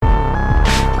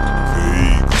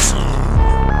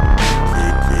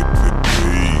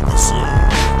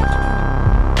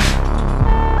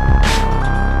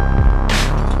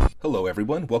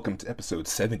everyone. Welcome to episode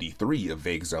 73 of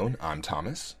Vague Zone. I'm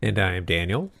Thomas. And I'm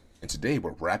Daniel. And today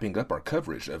we're wrapping up our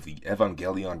coverage of the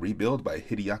Evangelion rebuild by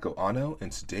Hideaki Anno.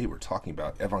 And today we're talking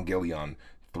about Evangelion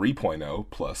 3.0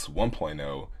 plus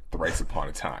 1.0 Thrice Upon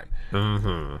a Time.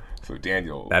 Mm-hmm. So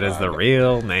Daniel... That is the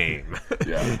real name.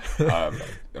 Yeah.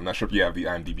 I'm not sure if you have the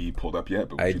IMDb pulled up yet,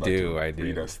 but would you like to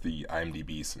read us the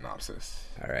IMDb synopsis?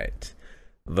 All right.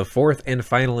 The fourth and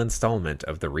final installment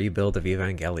of the rebuild of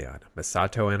Evangelion.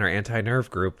 Misato and her anti-nerve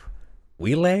group,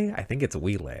 Wheelay, I think it's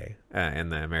Wheelay in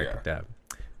the American dub,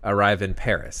 arrive in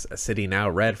Paris, a city now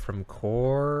red from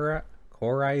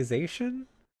corization?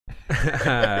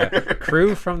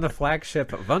 Crew from the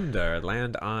flagship Wunder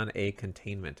land on a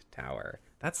containment tower.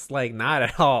 That's like not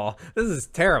at all. This is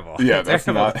terrible. Yeah, that's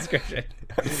terrible not description.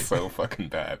 That's so fucking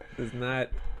bad. It's not.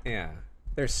 Yeah,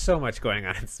 there's so much going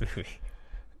on in this movie.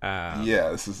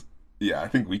 I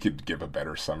think we could give a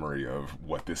better summary of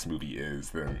what this movie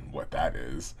is than what that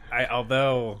is.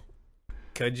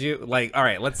 Could you all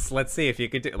right, let's see if you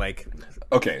could do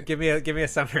okay. Give me a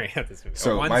summary of this movie.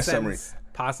 So one my sentence, summary,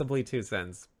 possibly 2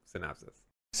 sentence synopsis.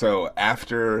 So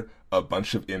after a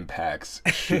bunch of impacts,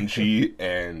 Shinji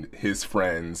and his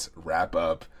friends wrap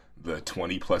up the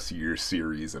 20 plus year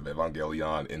series of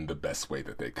Evangelion in the best way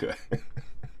that they could.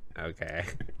 Okay.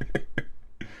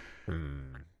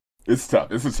 It's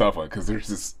tough. It's a tough one because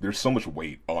there's so much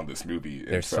weight on this movie.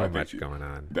 There's so much going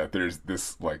on that there's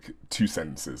this 2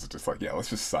 sentences just let's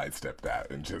just sidestep that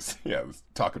and just let's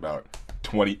talk about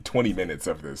 20 minutes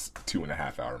of this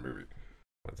 2.5 hour movie.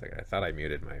 1 second. I thought I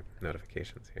muted my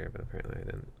notifications here, but apparently I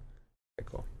didn't. Okay,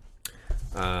 cool.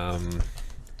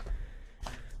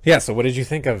 So what did you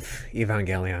think of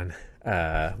Evangelion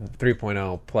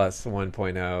 3.0 plus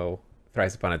 1.0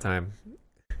 Thrice Upon a Time?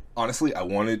 Honestly, I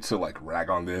wanted to rag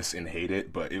on this and hate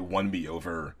it, but it won me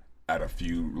over at a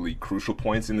few really crucial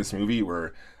points in this movie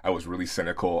where I was really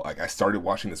cynical. I started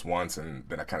watching this once and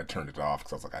then I kind of turned it off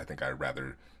because I was I think I'd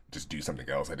rather just do something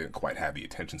else. I didn't quite have the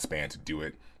attention span to do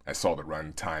it. I saw the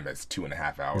run time as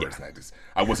 2.5 hours and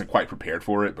I wasn't quite prepared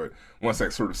for it. But once I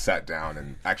sort of sat down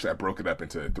and actually I broke it up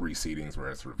into 3 seatings where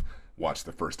I sort of watched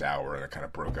the first hour and I kind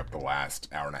of broke up the last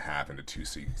hour and a half into 2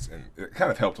 seats, and it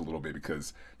kind of helped a little bit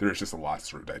because there's just a lot to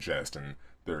sort of digest, and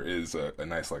there is a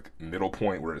nice middle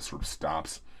point where it sort of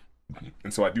stops,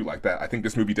 and so I do like that. I think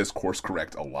this movie does course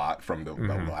correct a lot from the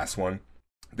last one.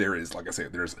 There is, like I say,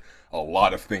 there's a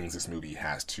lot of things this movie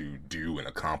has to do and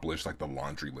accomplish. The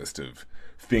laundry list of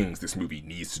things this movie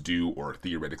needs to do or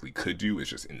theoretically could do is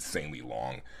just insanely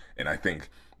long. And I think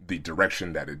the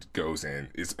direction that it goes in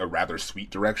is a rather sweet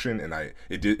direction. And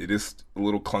it is a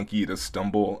little clunky. It does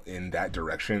stumble in that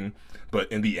direction.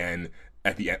 But in the end,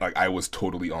 at the end, I was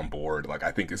totally on board.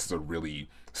 I think this is a really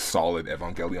solid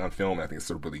Evangelion film. And I think it's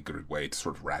a really good way to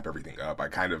sort of wrap everything up.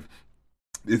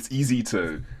 It's easy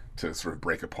to sort of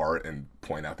break apart and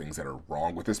point out things that are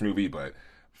wrong with this movie, but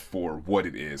for what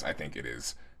it is, I think it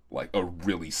is a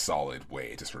really solid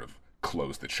way to sort of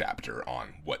close the chapter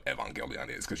on what Evangelion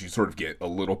is, because you sort of get a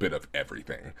little bit of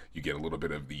everything. You get a little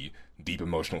bit of the deep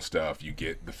emotional stuff, you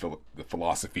get the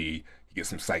philosophy, you get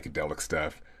some psychedelic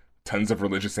stuff, tons of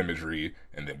religious imagery,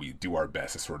 and then we do our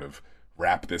best to sort of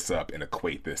wrap this up and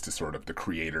equate this to sort of the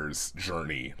creator's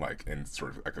journey, and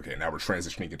sort of okay, now we're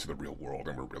transitioning into the real world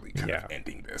and we're really kind of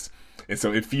ending this. And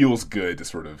so it feels good to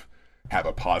sort of have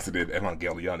a positive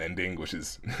Evangelion ending, which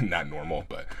is not normal,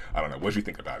 but I don't know. What do you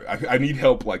think about it? I need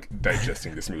help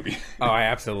digesting this movie. Oh, I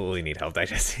absolutely need help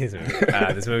digesting this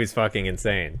movie. This movie's fucking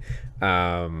insane.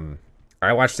 I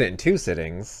watched it in 2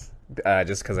 sittings,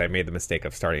 just because I made the mistake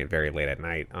of starting it very late at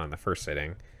night on the first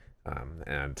sitting.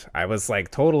 And I was I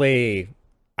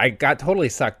got totally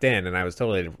sucked in and I was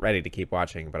totally ready to keep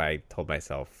watching, but I told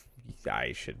myself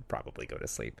I should probably go to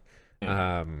sleep.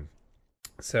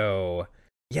 So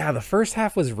yeah, the first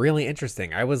half was really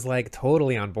interesting. I was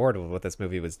totally on board with what this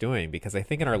movie was doing, because I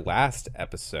think in our last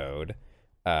episode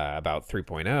about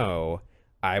 3.0,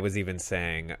 I was even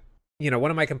saying, one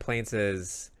of my complaints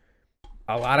is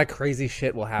a lot of crazy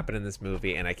shit will happen in this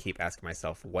movie, and I keep asking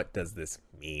myself, what does this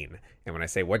mean? And when I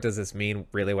say, what does this mean?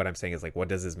 Really what I'm saying is, what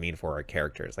does this mean for our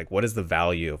characters? What is the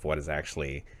value of what is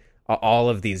actually all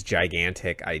of these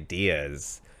gigantic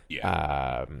ideas in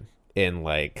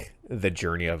the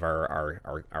journey of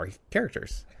our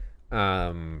characters?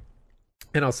 And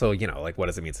also, what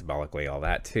does it mean symbolically, all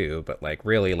that too. But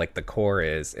really, the core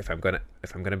is, if I'm gonna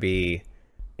be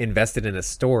invested in a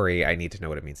story, I need to know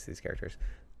what it means to these characters.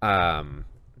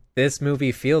 This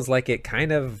movie feels like it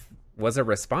kind of was a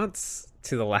response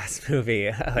to the last movie.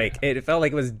 It felt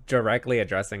like it was directly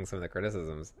addressing some of the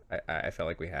criticisms I felt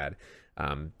like we had,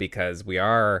 because we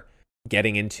are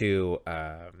getting into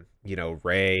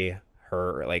Rei,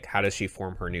 her, like, how does she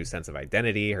form her new sense of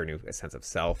identity, her new sense of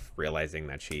self, realizing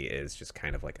that she is just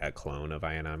kind of like a clone of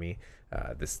Ayanami,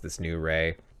 this new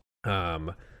Rei.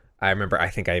 I remember, I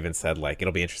think I even said, like,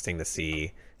 it'll be interesting to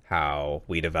see how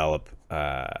we develop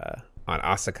on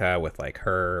Asuka with like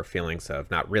her feelings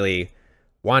of not really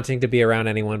wanting to be around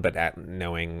anyone, but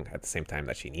knowing at the same time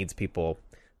that she needs people.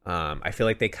 I feel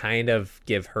like they kind of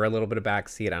give her a little bit of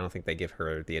backseat. I don't think they give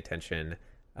her the attention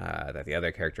that the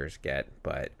other characters get,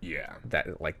 but Yeah.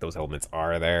 that, like, those elements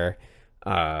are there.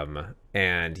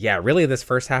 And yeah, really this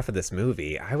first half of this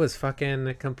movie, I was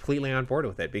fucking completely on board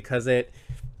with it because it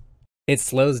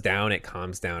slows down, it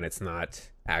calms down, it's not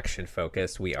action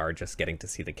focused. We are just getting to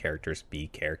see the characters be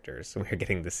characters. We're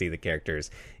getting to see the characters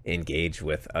engage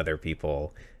with other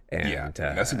people. And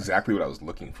that's exactly what I was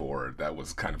looking for. That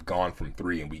was kind of gone from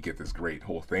 3, and we get this great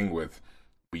whole thing with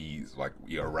we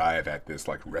arrive at this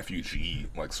like refugee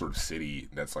like sort of city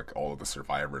that's like all of the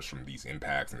survivors from these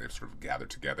impacts, and they've sort of gathered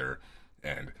together.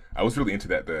 And I was really into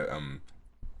that.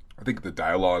 I think the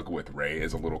dialogue with Rei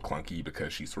is a little clunky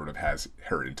because she sort of has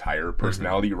her entire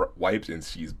personality wiped, and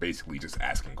she's basically just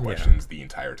asking questions the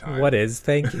entire time. What is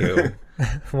thank you?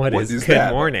 what is good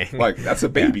that? Morning? Like that's a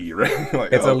baby, right?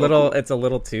 Like, it's a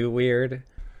little too weird,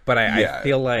 but I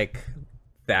feel like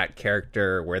that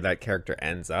character, where that character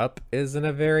ends up, is in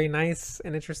a very nice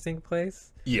and interesting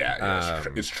place. Yeah,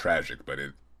 it's tragic, but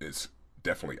it's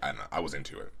definitely, I don't know, I was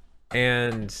into it.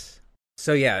 And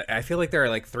so yeah, I feel like there are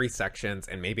like 3 sections,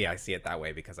 and maybe I see it that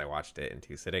way because I watched it in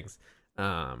 2 sittings.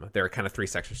 There are kind of 3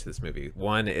 sections to this movie.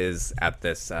 One is at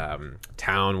this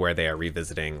town where they are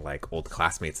revisiting like old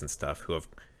classmates and stuff who have,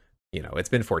 it's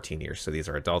been 14 years, so these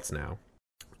are adults now.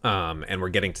 And we're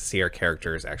getting to see our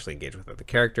characters actually engage with other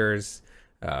characters.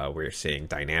 We're seeing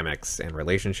dynamics and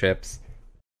relationships.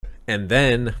 And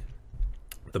then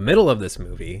the middle of this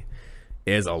movie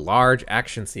is a large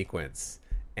action sequence.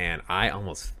 And I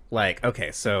almost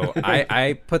okay, so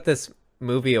I put this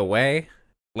movie away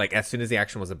like as soon as the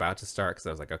action was about to start, because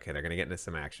I was like, okay, they're gonna get into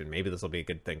some action. Maybe this will be a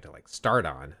good thing to like start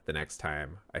on the next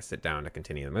time I sit down to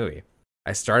continue the movie.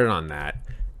 I started on that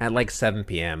at like 7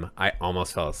 p.m. I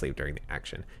almost fell asleep during the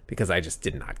action because I just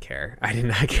did not care. I did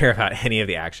not care about any of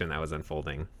the action that was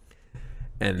unfolding.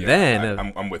 And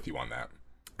then I'm with you on that.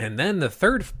 And then the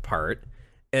third part,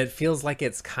 it feels like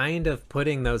it's kind of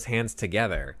putting those hands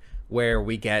together, where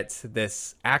we get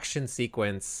this action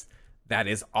sequence that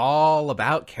is all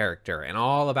about character and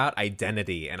all about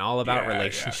identity and all about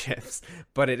relationships,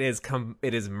 but it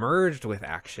is merged with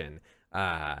action,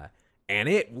 and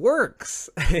it works.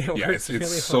 It's really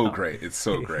so well. great. It's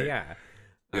so great.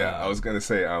 I was gonna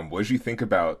say, what did you think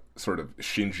about sort of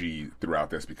Shinji throughout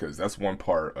this? Because that's one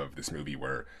part of this movie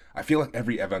where I feel like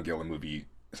every Evangelion movie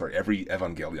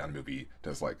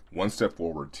does like 1 step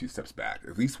forward, 2 steps back.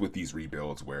 At least with these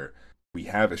rebuilds, where we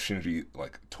have a Shinji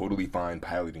like totally fine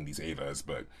piloting these Evas,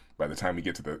 but by the time we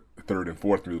get to the 3rd and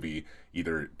 4th movie,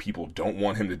 either people don't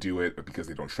want him to do it because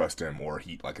they don't trust him, or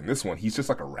he, like in this one, he's just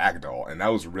like a ragdoll, and that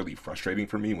was really frustrating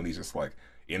for me when he's just like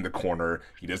in the corner,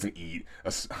 he doesn't eat.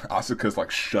 Asuka's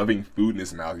like shoving food in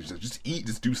his mouth. He's just eat,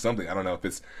 just do something. I don't know if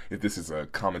this is a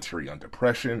commentary on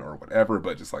depression or whatever,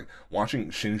 but just like watching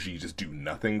Shinji just do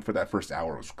nothing for that first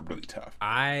hour was really tough.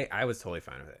 I was totally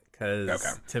fine with it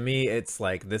because to me it's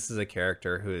like this is a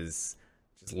character who's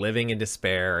just living in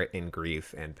despair, in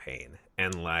grief and pain,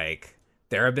 and like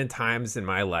there have been times in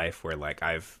my life where like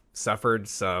I've suffered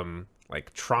some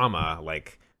like trauma,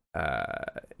 like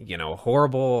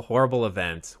horrible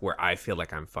event where I feel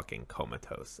like I'm fucking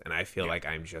comatose, and I feel like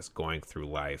I'm just going through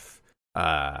life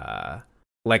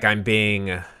like I'm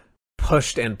being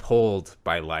pushed and pulled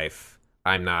by life.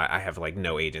 I have like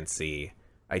no agency.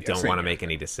 I don't want to make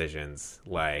any decisions.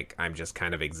 Like I'm just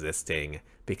kind of existing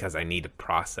because I need to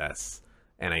process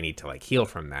and I need to like heal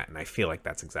from that, and I feel like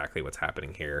that's exactly what's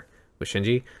happening here with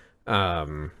Shinji.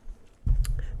 And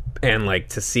like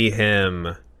to see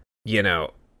him,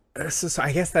 so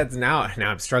I guess that's now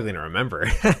I'm struggling to remember.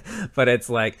 But it's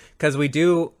like, because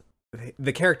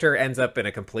the character ends up in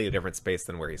a completely different space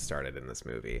than where he started in this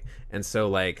movie. And so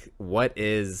like what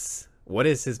is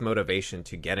his motivation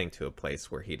to getting to a place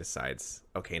where he decides,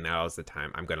 okay, now is the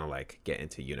time, I'm gonna like get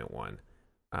into Unit 1,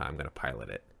 I'm gonna pilot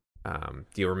it.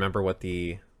 Do you remember what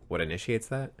initiates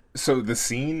that? So the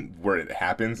scene where it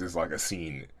happens is like a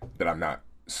scene that I'm not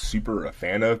super a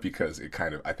fan of, because it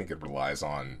kind of, I think it relies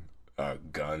on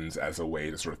guns as a way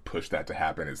to sort of push that to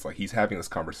happen. It's like he's having this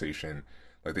conversation,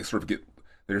 like they sort of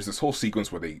there's this whole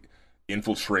sequence where they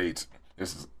infiltrate,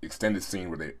 this extended scene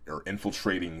where they are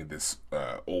infiltrating this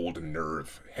old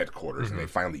nerve headquarters, and they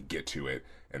finally get to it,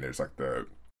 and there's like the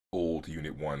old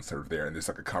Unit 1 sort of there, and there's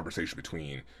like a conversation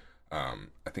between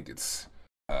I think it's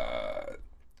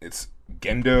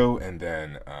Gendo and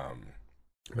then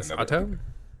Masato?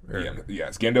 yeah,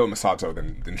 it's Gendo and Masato.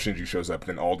 Then Shinji shows up.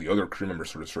 Then all the other crew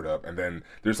members sort of up, and then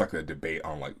there's like a debate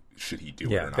on like should he do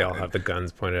it or not. They all have the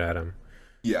guns pointed at him.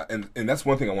 Yeah, and that's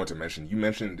one thing I want to mention. You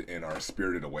mentioned in our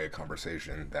Spirited Away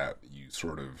conversation that you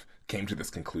sort of came to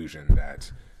this conclusion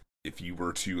that if you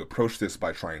were to approach this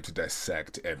by trying to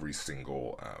dissect every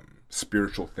single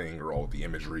spiritual thing or all the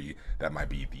imagery, that might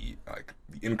be the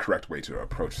incorrect way to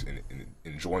approach in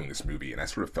enjoying this movie. And I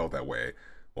sort of felt that way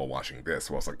while watching this.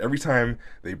 Well, it's like every time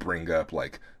they bring up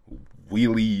like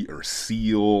Wheelie or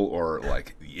Seal or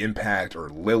like the Impact or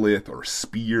Lilith or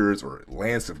Spears or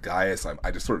Lance of Gaius,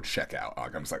 I just sort of check out.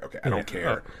 Like, I'm just like, okay, I don't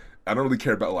care. I don't really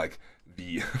care about like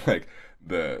the like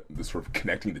the sort of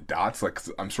connecting the dots. Like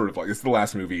I'm sort of like, it's the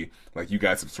last movie. Like you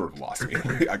guys have sort of lost me.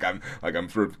 I'm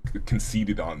sort of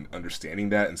conceited on understanding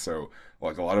that, and so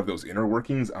like a lot of those inner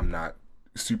workings, I'm not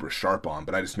super sharp on,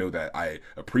 but I just know that I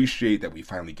appreciate that we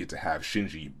finally get to have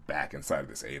Shinji back inside of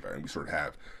this Eva, and we sort of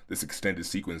have this extended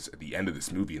sequence at the end of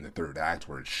this movie in the third act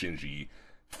where it's Shinji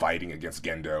fighting against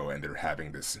Gendo and they're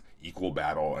having this equal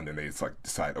battle, and then they just like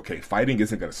decide, okay, fighting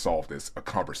isn't going to solve this, a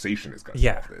conversation is going to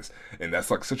solve this, and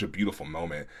that's like such a beautiful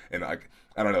moment. And like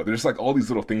I don't know, there's like all these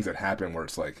little things that happen where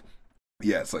it's like,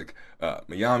 yeah, it's like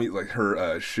Miami, like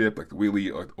her ship, like the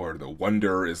Wheelie or the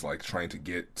Wonder is like trying to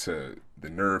get to the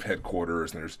Nerve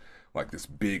headquarters, and there's like this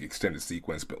big extended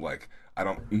sequence, but like I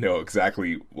don't know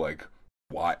exactly like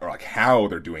why or like how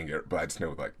they're doing it, but I just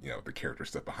know like, you know, the character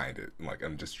stuff behind it, and like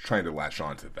I'm just trying to latch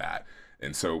on to that.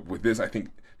 And so with this, I think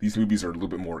these movies are a little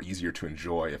bit more easier to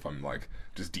enjoy if I'm like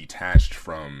just detached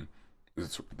from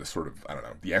the sort of, I don't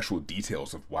know, the actual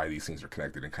details of why these things are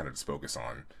connected, and kind of just focus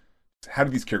on how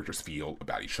do these characters feel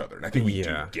about each other. And I think we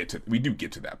do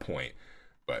get to that point.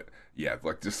 But yeah,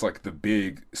 like just like the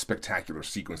big spectacular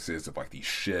sequences of like these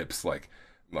ships, like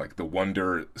the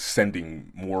Wonder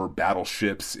sending more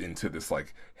battleships into this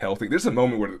like hell thing. There's a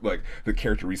moment where like the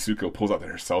character Risuko pulls out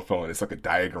her cell phone, and it's like a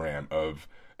diagram of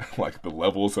like the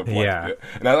levels of like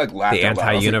and I like laughed the out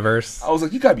loud. anti-universe. I was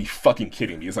like, you gotta be fucking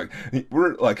kidding me. It's like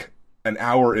we're like an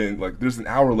hour in, like there's an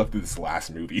hour left of this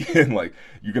last movie, and like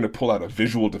you're gonna pull out a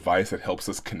visual device that helps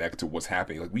us connect to what's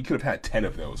happening. Like we could have had 10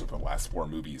 of those over the last 4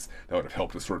 movies that would have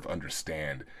helped us sort of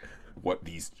understand what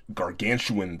these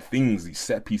gargantuan things, these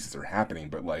set pieces are happening.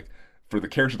 But like for the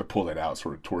character to pull that out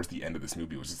sort of towards the end of this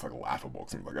movie was just like laughable.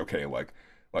 Because I'm like, okay, like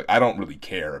I don't really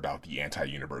care about the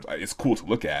anti-universe. It's cool to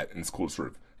look at and it's cool to sort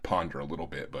of ponder a little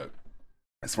bit, but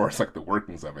as far as like the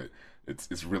workings of it,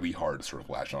 it's really hard to sort of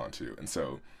latch on to. And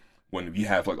so when you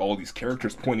have like all these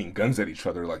characters pointing guns at each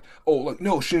other, like, oh, like,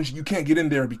 no, Shinji, you can't get in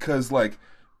there because like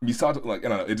Misato, like, I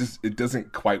don't know, it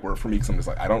doesn't quite work for me, because I'm just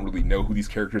like, I don't really know who these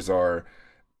characters are.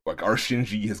 Like our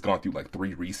Shinji has gone through like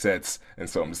 3 resets, and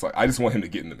so I'm just like, I just want him to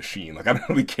get in the machine. Like I don't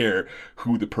really care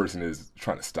who the person is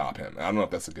trying to stop him. I don't know if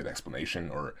that's a good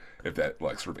explanation or if that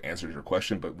like sort of answers your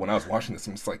question, but when I was watching this,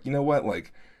 I'm just like, you know what,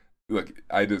 like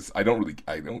I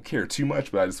don't care too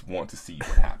much, but I just want to see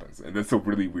what happens. And that's a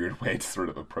really weird way to sort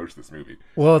of approach this movie.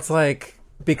 Well, it's like,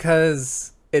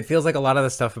 because it feels like a lot of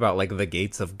the stuff about like the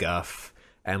Gates of Guff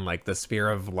and like the Spear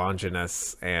of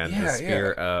Longinus and the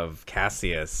Spear of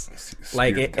Cassius,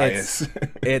 like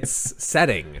it's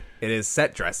setting, it is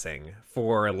set dressing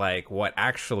for like what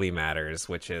actually matters,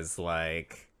 which is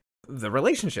like the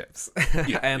relationships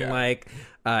and like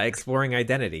exploring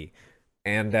identity.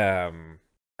 And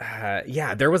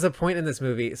there was a point in this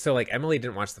movie. So like Emily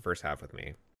didn't watch the first half with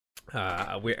me.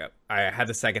 I had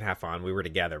the second half on. We were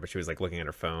together, but she was like looking at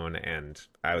her phone, and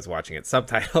I was watching it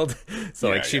subtitled.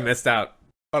 So she missed out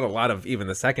on a lot of even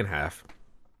the second half.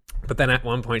 But then at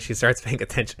one point she starts paying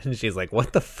attention, and she's like,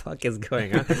 "What the fuck is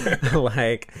going on?"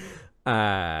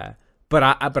 But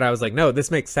I was like, no, this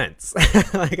makes sense.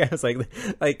 Like I was like,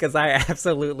 because I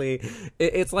absolutely,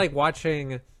 it's like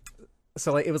watching.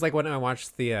 So like it was like when I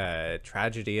watched the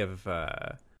tragedy of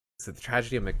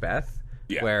Macbeth,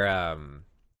 where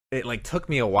it like took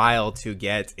me a while to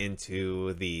get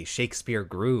into the Shakespeare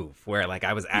groove, where like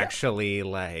I was actually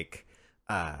like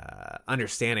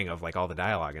understanding of like all the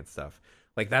dialogue and stuff.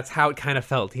 Like that's how it kind of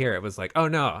felt here. It was like, oh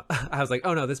no, I was like,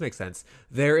 oh no, this makes sense.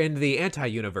 They're in the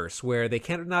anti-universe where they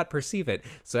cannot perceive it,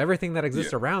 so everything that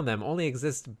exists around them only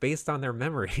exists based on their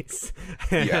memories.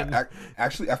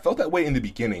 Actually, I felt that way in the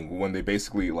beginning when they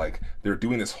basically like they're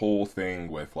doing this whole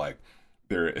thing with like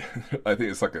I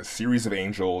think it's like a series of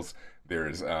angels.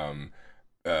 There's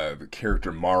the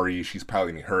character Mari, she's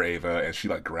piloting her Eva, and she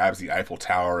like grabs the Eiffel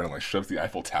Tower and like shoves the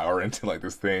Eiffel Tower into like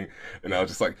this thing, and I was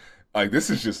just like, this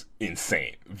is just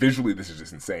insane. Visually, this is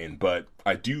just insane. But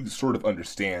I do sort of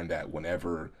understand that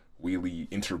whenever Wheelie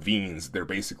intervenes, they're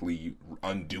basically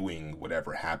undoing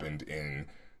whatever happened in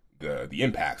the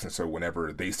impacts. And so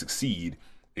whenever they succeed,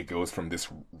 it goes from this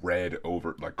red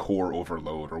over like core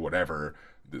overload or whatever,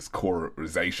 this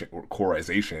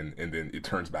coreization, and then it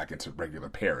turns back into regular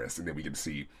Paris, and then we get to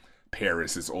see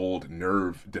Paris's old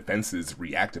nerve defenses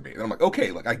reactivate. And I'm like,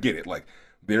 okay, like I get it. Like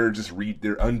they're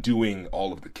undoing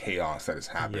all of the chaos that has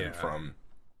happened from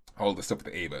all the stuff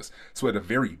with the Avas. So at a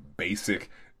very basic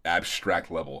abstract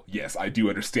level, yes, I do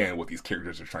understand what these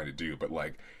characters are trying to do, but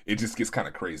like it just gets kind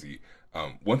of crazy.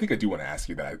 One thing I do want to ask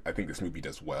you that I think this movie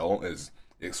does well is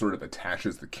it sort of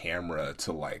attaches the camera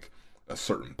to like a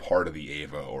certain part of the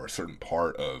Ava or a certain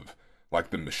part of like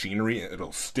the machinery, and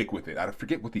it'll stick with it. I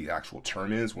forget what the actual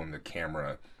term is when the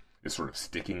camera is sort of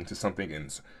sticking to something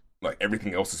and like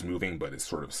everything else is moving, but it's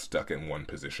sort of stuck in one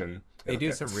position. They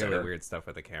do some really weird stuff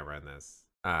with the camera in this.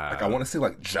 Like I want to say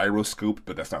like gyroscope,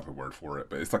 but that's not the word for it.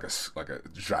 But it's like a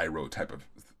gyro type of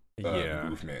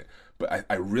movement. But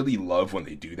I really love when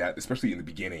they do that, especially in the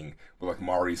beginning, where like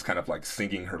Mari's kind of like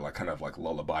singing her like kind of like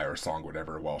lullaby or song or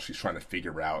whatever while she's trying to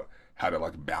figure out how to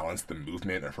like balance the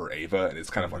movement of her Ava, and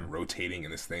it's kind of like rotating in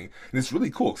this thing, and it's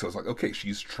really cool. So it's like, okay,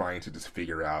 she's trying to just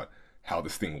figure out how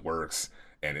this thing works,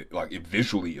 and it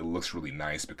visually it looks really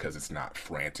nice because it's not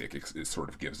frantic. It sort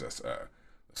of gives us a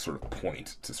sort of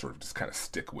point to sort of just kind of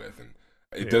stick with, and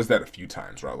it does that a few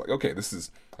times where I'm like, okay, this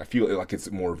is, I feel like it's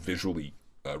more visually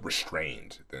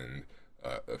restrained than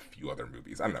a few other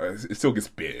movies. I don't know, it still gets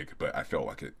big, but I feel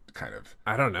like it kind of,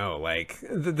 I don't know, like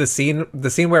the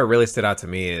scene where it really stood out to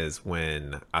me is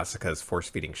when Asuka's force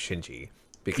feeding Shinji,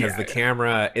 because the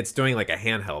camera, it's doing like a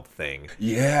handheld thing,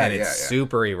 and it's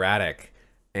super erratic,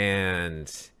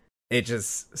 and it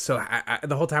just, so I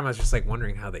the whole time I was just like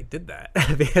wondering how they did that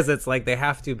because it's like it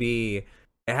has to be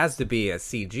a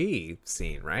CG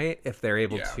scene, right? If they're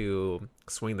able to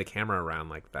swing the camera around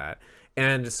like that.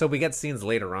 And so we get scenes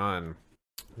later on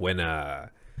when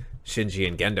Shinji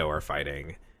and Gendo are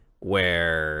fighting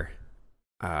where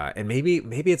and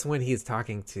maybe it's when he's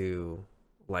talking to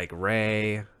like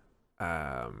Rei,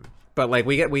 but like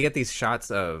we get these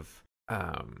shots of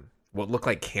what look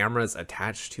like cameras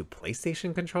attached to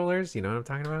PlayStation controllers, you know what I'm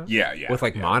talking about? Yeah. With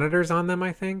like monitors on them,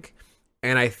 I think.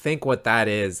 And I think what that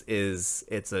is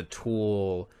it's a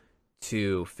tool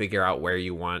to figure out where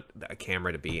you want a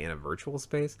camera to be in a virtual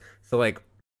space. So like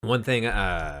one thing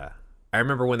I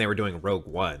remember when they were doing Rogue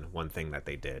one thing that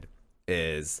they did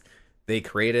is they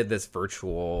created this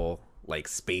virtual like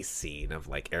space scene of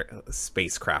like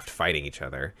spacecraft fighting each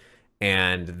other,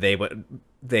 and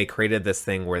they created this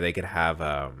thing where they could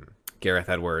have Gareth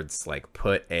Edwards like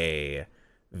put a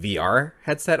VR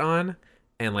headset on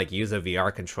and like use a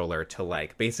VR controller to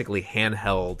like basically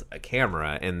handheld a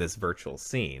camera in this virtual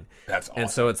scene. That's awesome.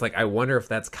 And so it's like, I wonder if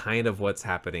that's kind of what's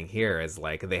happening here, is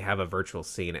like they have a virtual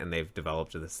scene and they've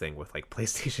developed this thing with like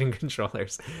PlayStation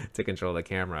controllers to control the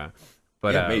camera.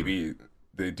 But maybe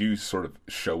they do sort of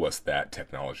show us that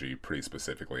technology pretty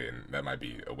specifically, and that might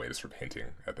be a way to sort of hinting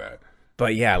at that.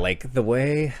 But yeah, like the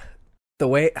way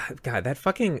God, that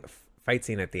fucking fight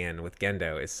scene at the end with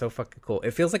Gendo is so fucking cool.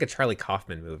 It feels like a Charlie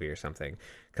Kaufman movie or something,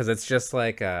 because it's just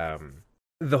like the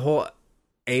whole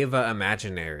Ava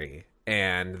imaginary,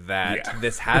 and that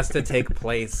this has to take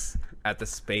place at the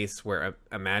space where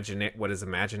what is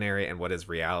imaginary and what is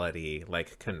reality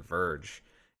like converge.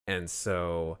 And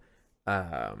so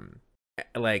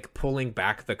like pulling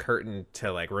back the curtain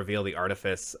to like reveal the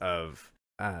artifice of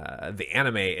the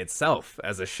anime itself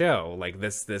as a show, like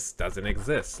this doesn't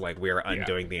exist, like we are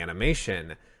undoing the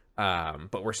animation,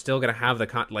 but we're still gonna have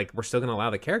we're still gonna allow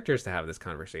the characters to have this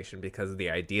conversation because the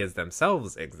ideas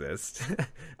themselves exist.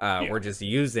 We're just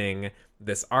using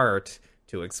this art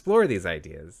to explore these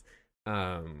ideas.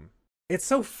 It's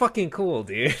so fucking cool,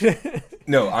 dude.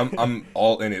 No, I'm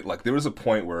all in it. Like there was a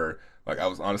point where like I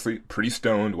was honestly pretty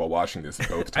stoned while watching this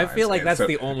both times. I feel like that's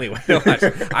the only way to watch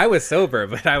it. I was sober,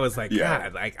 but I was like,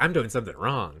 God, like I'm doing something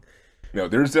wrong. No,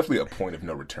 there's definitely a point of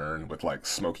no return with like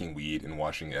smoking weed and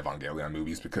watching Evangelion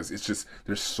movies, because it's just,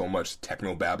 there's so much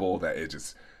techno babble that it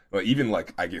just, like, even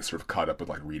like I get sort of caught up with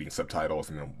like reading subtitles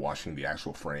and then watching the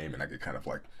actual frame, and I get kind of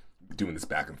like doing this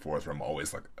back and forth where I'm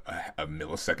always like a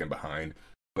millisecond behind.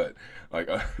 But like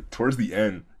towards the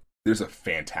end, there's a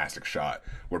fantastic shot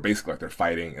where basically like they're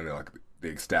fighting and they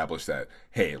establish that,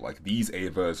 hey, like these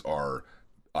Avas are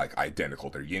like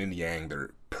identical. They're yin and yang. They're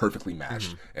perfectly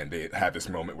matched. And they have this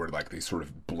moment where like they sort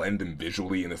of blend them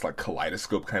visually in this like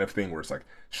kaleidoscope kind of thing where it's like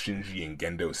Shinji and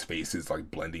Gendo's faces like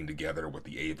blending together with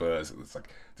the Avas. It's like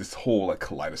this whole like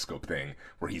kaleidoscope thing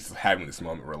where he's having this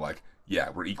moment where like, yeah,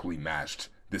 we're equally matched.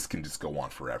 this can just go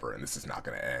on forever and this is not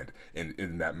going to end. And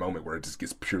in that moment where it just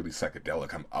gets purely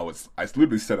psychedelic, I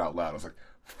literally said out loud, I was like,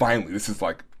 finally, this is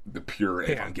like the pure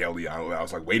Evangelion I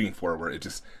was like waiting for, where it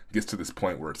just gets to this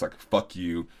point where it's like, fuck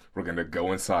you, we're going to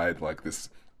go inside like this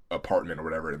apartment or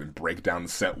whatever and then break down the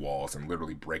set walls and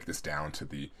literally break this down to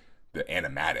the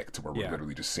animatic, to where we're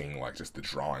literally just seeing like just the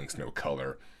drawings, no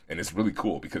color. And it's really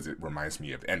cool because it reminds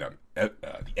me of the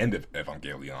end of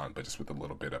Evangelion, but just with a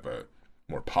little bit of a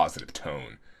more positive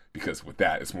tone. Because with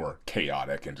that, it's more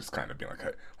chaotic and just kind of being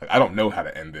like I don't know how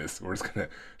to end this. We're just gonna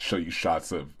show you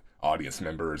shots of audience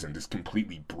members and just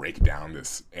completely break down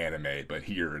this anime. But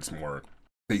here, it's more,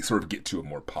 they sort of get to a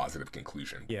more positive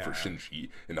conclusion for Shinji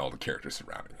and all the characters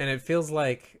surrounding him. And it feels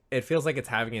like it's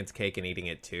having its cake and eating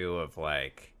it too, of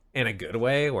like, in a good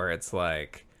way, where it's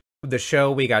like the show,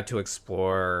 we got to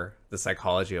explore the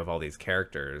psychology of all these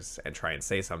characters and try and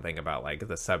say something about like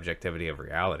the subjectivity of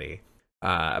reality.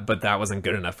 But that wasn't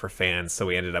good enough for fans, so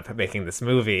we ended up making this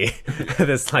movie,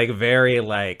 this like very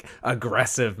like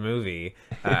aggressive movie,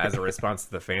 as a response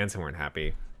to the fans who weren't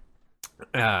happy.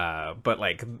 But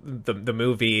like the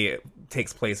movie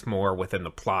takes place more within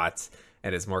the plot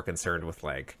and is more concerned with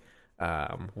like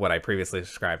what I previously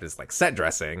described as like set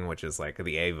dressing, which is like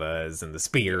the Avas and the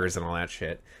spears and all that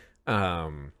shit.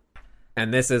 And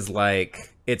this is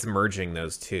like, it's merging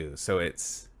those two. So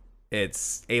it's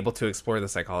able to explore the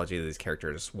psychology of these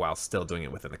characters while still doing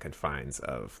it within the confines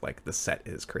of like the set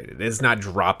is created. It is not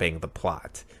dropping the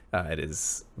plot. It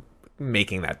is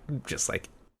making that just like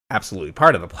absolutely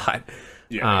part of the plot.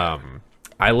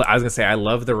 I was gonna say, I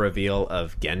love the reveal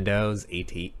of Gendo's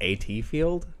AT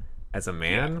field as a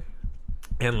man.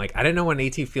 And like, I didn't know what an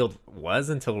AT field was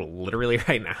until literally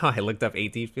right now. I looked up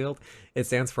AT field. It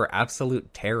stands for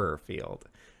absolute terror field.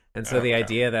 And so the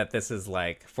idea that this is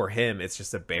like, for him, it's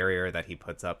just a barrier that he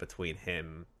puts up between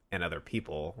him and other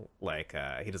people. Like,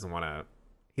 he doesn't want to,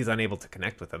 he's unable to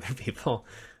connect with other people.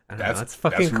 That's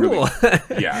fucking cool. Really,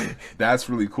 yeah, that's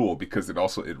really cool, because it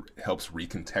helps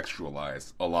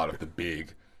recontextualize a lot of the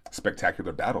big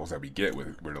spectacular battles that we get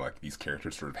where like these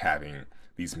characters sort of having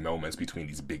these moments between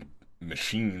these big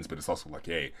machines, but it's also like,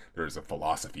 hey, there's a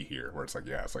philosophy here where it's like,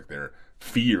 it's like their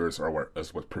fears are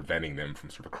what's preventing them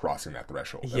from sort of crossing that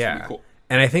threshold. That's really cool.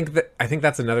 And I think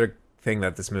that's another thing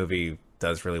that this movie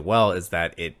does really well, is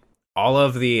that all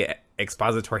of the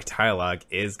expository dialogue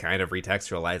is kind of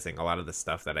retextualizing a lot of the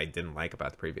stuff that I didn't like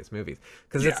about the previous movies.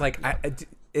 Because it's like,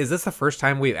 is this the first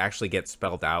time we actually get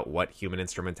spelled out what Human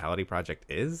Instrumentality Project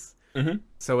is? Mm-hmm.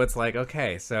 So it's like,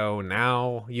 okay, so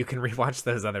now you can rewatch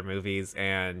those other movies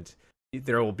and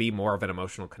there will be more of an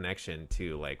emotional connection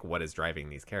to like what is driving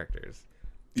these characters.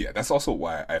 Yeah, that's also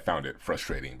why I found it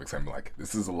frustrating, because I'm like,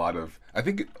 this is a lot of, I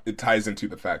think it ties into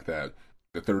the fact that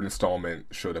the third installment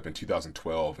showed up in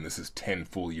 2012 and this is 10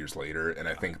 full years later. And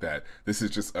I think that this is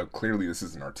just clearly this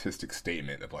is an artistic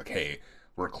statement of like, hey,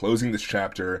 we're closing this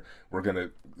chapter. We're going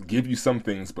to give you some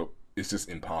things, but it's just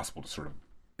impossible to sort of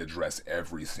address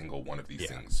every single one of these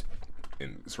things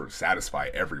and sort of satisfy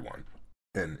everyone.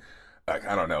 And like,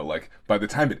 I don't know, like by the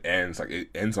time it ends, like it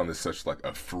ends on this such like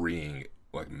a freeing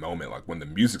like moment, like when the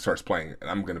music starts playing, and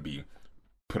I'm going to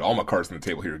put all my cards on the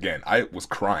table here again. I was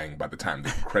crying by the time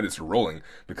the credits are rolling,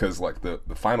 because like the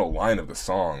final line of the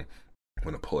song, I'm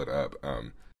going to pull it up,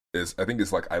 I think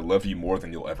it's like, I love you more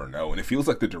than you'll ever know. And it feels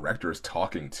like the director is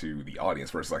talking to the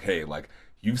audience, where it's like, hey, like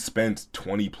you've spent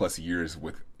 20 plus years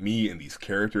with me and these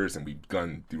characters, and we've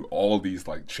gone through all these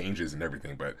like changes and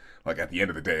everything. But like at the end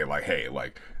of the day, like, hey,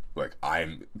 like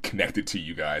I'm connected to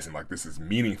you guys, and like this is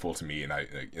meaningful to me. And I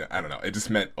don't know, it just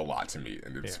meant a lot to me.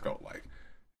 And it just felt like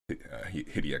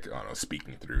Hideaki Anno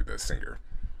speaking through the singer.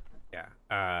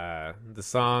 The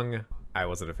song, I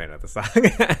wasn't a fan of the song.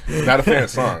 Not a fan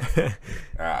of the song.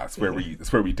 That's where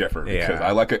we differ, because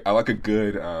I like a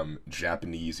good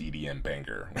Japanese EDM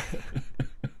banger.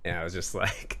 I was just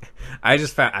like, I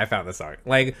found the song,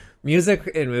 like, music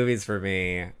in movies for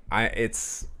me,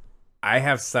 I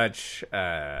have such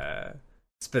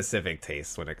specific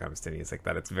tastes when it comes to music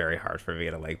that it's very hard for me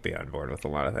to like be on board with a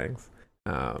lot of things.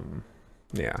 I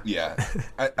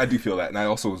do feel that. And I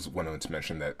also wanted to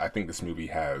mention that I think this movie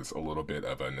has a little bit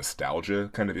of a nostalgia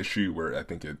kind of issue, where I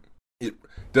think it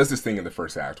does this thing in the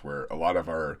first act where a lot of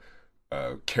our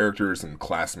characters and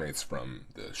classmates from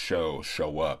the show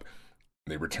up.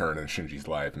 They return in Shinji's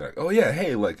life, and they're like, oh yeah,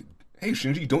 hey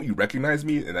Shinji, don't you recognize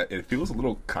me? And it feels a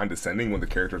little condescending when the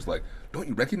character's like, don't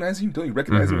you recognize me? Don't you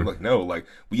recognize me? I'm like, no, like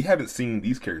we haven't seen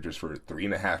these characters for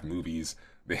 3.5 movies.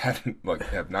 They haven't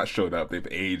have not showed up. They've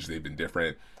aged. They've been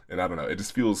different. And I don't know. It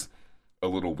just feels a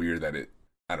little weird that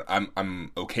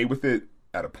I'm okay with it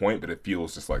at a point, but it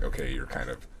feels just like, okay, you're kind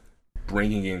of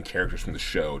bringing in characters from the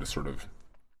show to sort of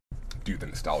do the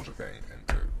nostalgia thing and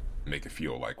to make it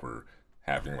feel like we're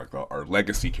having like our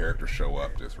legacy characters show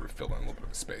up to sort of fill in a little bit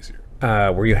of space here.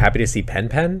 Were you happy to see Pen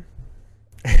Pen?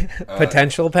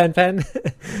 Potential Pen Pen?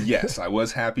 Yes, I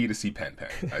was happy to see Pen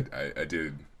Pen. I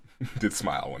did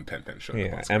smile when Pen Pen showed up.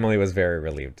 Yeah, Emily was very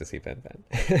relieved to see Pen Pen.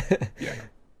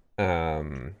 Yeah.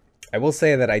 I will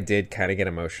say that I did kind of get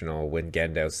emotional when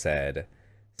Gendo said,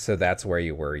 "So that's where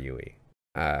you were, Yui."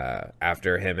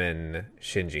 After him and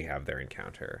Shinji have their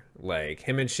encounter, like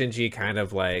him and Shinji kind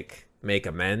of like make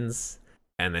amends,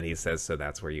 and then he says, "So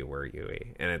that's where you were,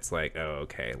 Yui," and it's like, oh,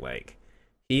 okay, like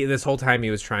this whole time he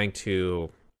was trying to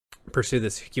pursue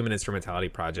this human instrumentality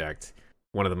project.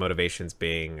 One of the motivations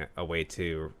being a way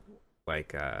to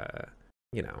like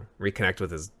reconnect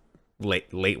with his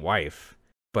late wife.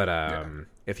 But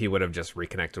if he would have just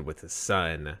reconnected with his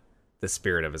son, the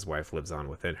spirit of his wife lives on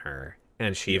within her.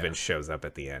 And she even shows up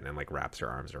at the end and like wraps her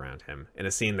arms around him in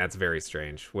a scene that's very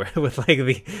strange, where with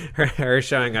like her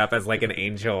showing up as like an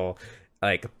angel,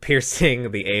 like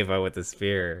piercing the Ava with the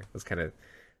spear. It was kind of,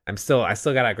 I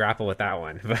still gotta grapple with that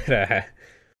one, but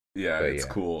it's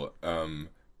cool.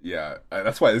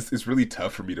 That's why it's really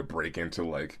tough for me to break into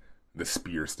like the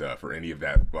spear stuff or any of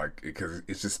that, like, because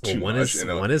it's just too much.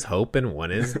 One is hope and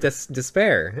one is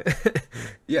despair.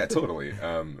 Yeah, totally.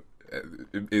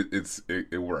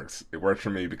 It works. It works for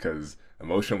me because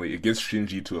emotionally it gets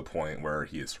Shinji to a point where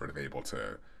he is sort of able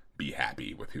to be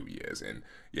happy with who he is, and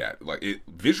like it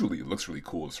visually it looks really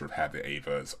cool to sort of have the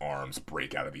Ava's arms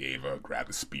break out of the Ava, grab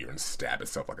the spear and stab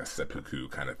itself like a seppuku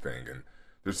kind of thing, and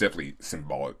there's definitely it's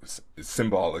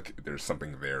symbolic. There's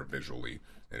something there visually,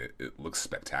 and it looks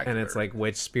spectacular. And it's like,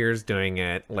 which spear's doing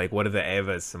it? Like, what do the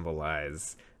Avas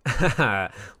symbolize?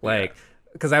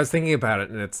 Because I was thinking about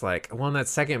it, and it's like, well, in that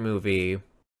second movie,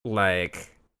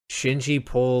 like Shinji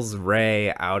pulls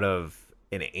Rei out of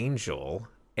an angel,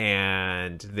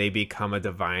 and they become a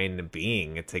divine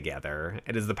being together.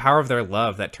 It is the power of their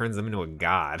love that turns them into a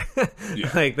god.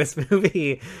 Like, this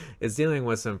movie is dealing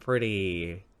with some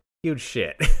pretty huge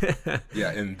shit.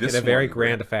 In this in a very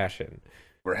grand fashion.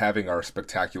 We're having our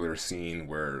spectacular scene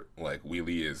where like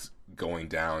Wheelie is going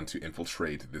down to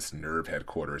infiltrate this nerve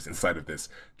headquarters inside of this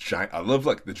giant. I love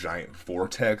like the giant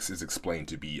vortex is explained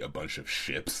to be a bunch of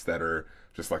ships that are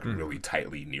just like really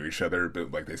tightly near each other,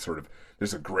 but like they sort of,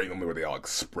 there's a great moment where they all like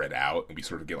spread out and we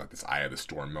sort of get like this Eye of the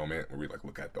Storm moment where we like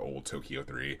look at the old Tokyo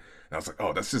 3, and I was like,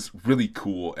 oh, that's just really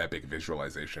cool epic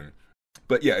visualization.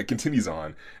 But yeah, it continues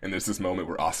on, and there's this moment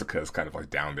where Asuka is kind of like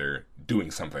down there doing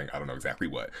something. I don't know exactly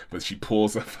what, but she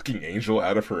pulls a fucking angel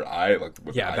out of her eye, like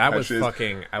with eye that patches. Was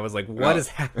fucking. I was like, what is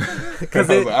happening? Because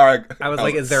I was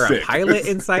like, is there a pilot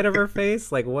inside of her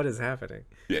face? Like, what is happening?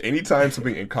 Yeah, anytime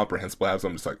something incomprehensible happens,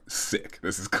 I'm just like, sick.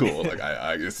 This is cool. Like,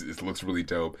 it looks really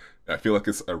dope. I feel like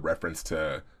it's a reference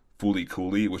to Fooly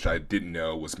Cooly, which I didn't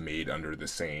know was made under the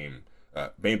same.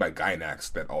 Made by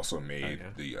Gainax that also made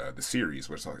the series,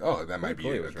 which is like, oh, that might be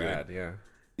a good, rad,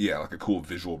 like a cool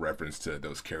visual reference to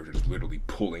those characters literally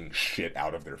pulling shit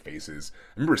out of their faces.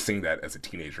 I remember seeing that as a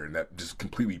teenager, and that just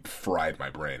completely fried my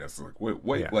brain. I was like,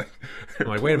 wait, I'm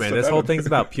like, wait a minute, this whole thing's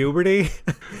about puberty.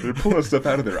 They're pulling stuff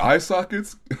out of their eye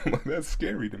sockets. Like, that's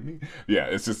scary to me. Yeah,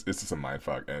 it's just a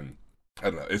mindfuck, and I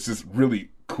don't know, it's just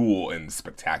really cool and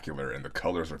spectacular, and the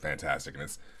colors are fantastic, and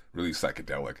it's really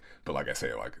psychedelic. But like I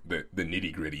say, like the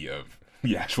nitty gritty of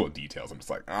the actual details, I'm just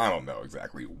like, I don't know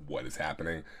exactly what is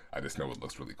happening. I just know it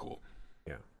looks really cool.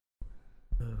 Yeah.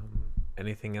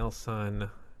 Anything else on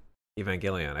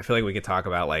Evangelion? I feel like we could talk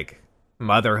about like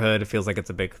motherhood. It feels like it's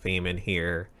a big theme in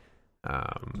here.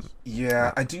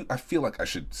 I do. I feel like I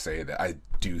should say that I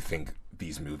do think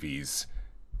these movies,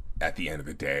 at the end of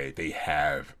the day, they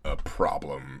have a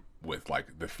problem with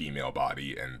like the female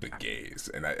body and the gaze,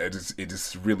 and it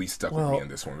just really stuck with me in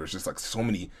this one. There's just like so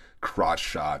many crotch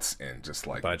shots and just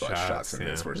like butt shots in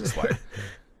this, where it's just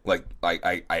like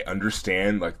I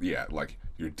understand like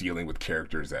you're dealing with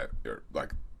characters that are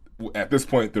like, at this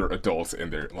point they're adults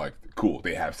and they're like, cool,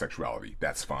 they have sexuality,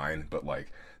 that's fine, but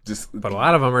like but a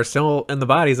lot of them are still in the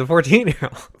bodies of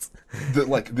 14-year-olds.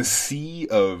 The sea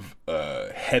of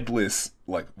headless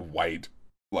like white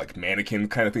like mannequin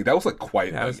kind of thing, that was like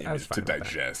quite an image to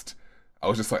digest. I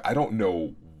was just like, I don't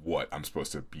know what I'm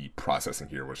supposed to be processing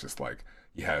here. Which is like,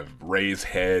 you have Ray's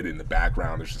head in the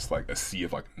background, there's just like a sea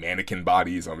of like mannequin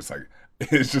bodies. I'm just like,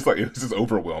 it was just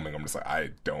overwhelming. I'm just like, I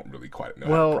don't really quite know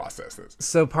how to process this.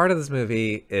 So part of this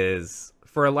movie is,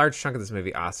 for a large chunk of this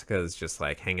movie, Asuka is just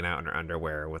like hanging out in her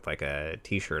underwear with like a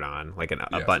t-shirt on, like a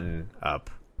button up,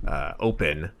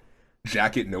 open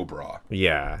jacket, no bra.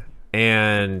 Yeah,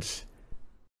 and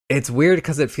It's weird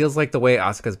because it feels like the way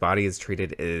Asuka's body is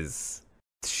treated is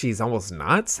she's almost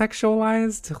not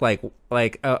sexualized.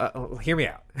 Hear me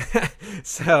out.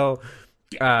 So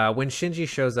when Shinji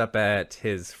shows up at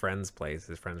his friend's place,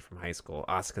 his friends from high school,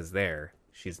 Asuka's there.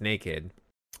 She's naked.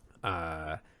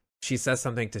 She says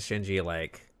something to Shinji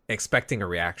like expecting a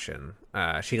reaction.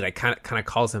 She like kind of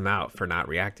calls him out for not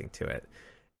reacting to it,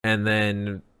 and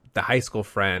then the high school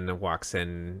friend walks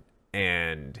in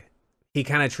and he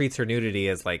kind of treats her nudity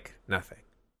as like nothing.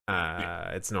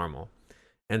 It's normal,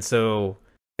 and so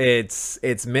it's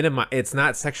not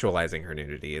sexualizing her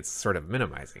nudity. It's sort of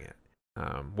minimizing it.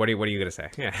 What are you gonna say?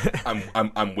 Yeah,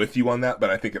 I'm with you on that, but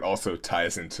I think it also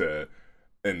ties into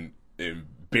and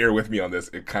bear with me on this.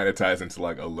 It kind of ties into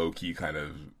like a low key kind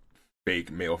of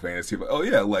fake male fantasy. Like, oh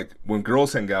yeah, like when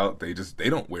girls hang out, they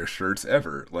don't wear shirts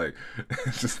ever. Like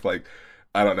it's just like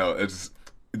I don't know. It's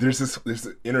there's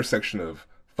an intersection of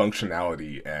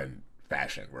functionality and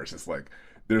fashion where it's just like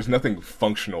there's nothing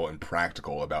functional and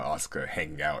practical about Asuka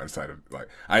hanging out inside of like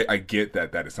I get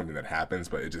that is something that happens,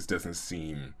 but it just doesn't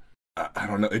seem I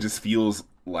don't know. It just feels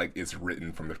like it's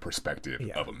written from the perspective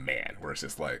of a man, where it's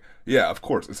just like, yeah, of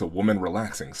course, it's a woman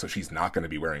relaxing, so she's not going to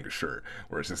be wearing a shirt.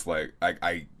 Where it's just like,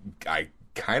 I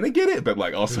kind of get it, but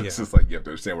like also it's just like you have to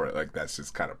understand where like that's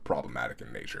just kind of problematic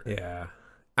in nature. Yeah,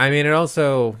 I mean, it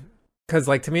also because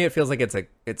like to me, it feels like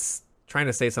it's trying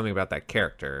to say something about that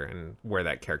character and where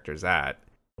that character's at.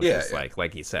 Which is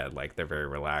like you said, like they're very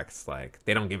relaxed, like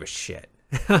they don't give a shit.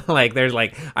 Like they're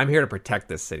like, I'm here to protect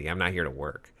this city. I'm not here to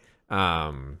work.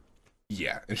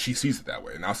 Yeah, and she sees it that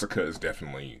way, and Asuka is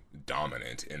definitely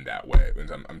dominant in that way, and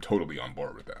I'm totally on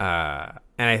board with that.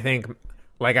 And I think,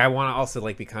 like, I want to also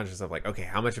like be conscious of like, okay,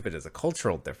 how much of it is a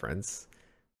cultural difference,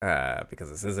 because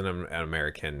this isn't an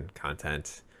American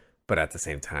content, but at the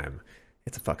same time,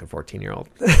 it's a fucking 14-year-old.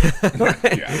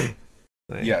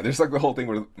 Yeah, there's like the whole thing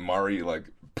where Mari like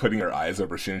putting her eyes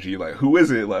over Shinji, like, who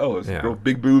is it? Like, oh, it's girl,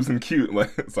 big boobs and cute.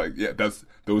 Like, it's like, yeah,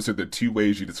 those are the two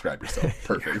ways you describe yourself.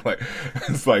 Perfect. Like,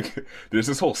 it's like there's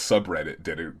this whole subreddit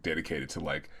dedicated to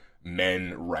like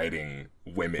men writing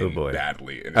women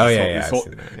badly. And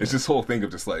it's this whole thing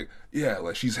of just like, yeah,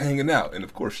 like she's hanging out, and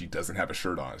of course she doesn't have a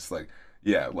shirt on. It's like,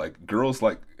 yeah, like girls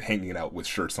like hanging out with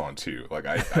shirts on too. Like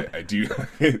I do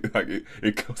like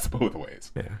it goes both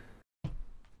ways. Yeah.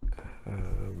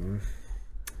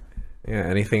 Yeah,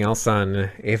 anything else on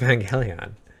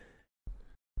Evangelion?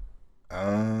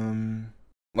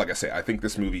 Like I say, I think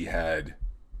this movie had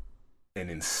an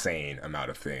insane amount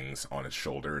of things on its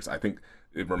shoulders. I think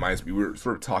it reminds me, we were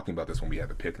sort of talking about this when we had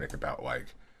the picnic about like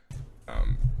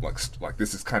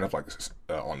this is kind of like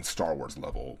on Star Wars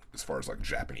level as far as like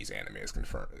Japanese anime is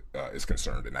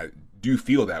concerned, and I do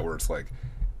feel that where it's like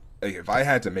if I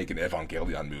had to make an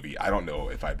Evangelion movie, I don't know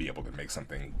if I'd be able to make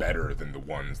something better than the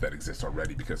ones that exist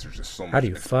already because there's just so much. How do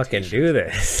you fucking do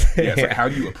this? Yeah, it's like how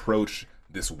do you approach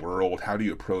this world? How do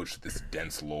you approach this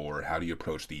dense lore? How do you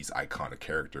approach these iconic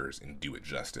characters and do it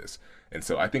justice? And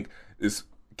so I think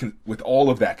with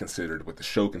all of that considered, with the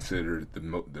show considered,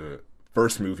 the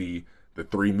first movie, the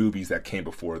 3 movies that came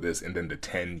before this, and then the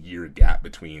 10-year gap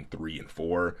between 3 and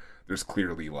 4, there's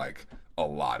clearly like a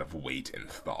lot of weight and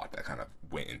thought that kind of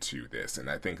went into this. And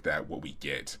I think that what we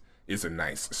get is a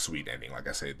nice, sweet ending. Like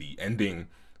I said, the ending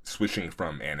switching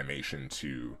from animation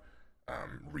to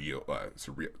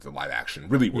to live action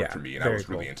really worked for me, and I was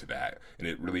really into that. And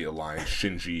it really aligned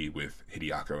Shinji with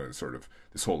Hideyako and sort of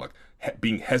this whole like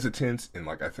being hesitant, and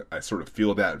like I sort of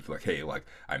feel that like, hey, like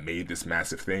I made this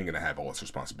massive thing and I have all this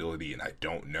responsibility and I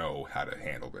don't know how to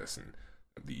handle this, and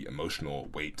the emotional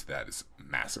weight to that is a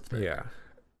massive thing. Yeah.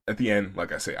 At the end,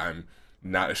 like I say, I'm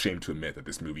not ashamed to admit that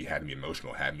this movie had me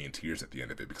emotional, had me in tears at the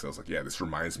end of it, because I was like, yeah, this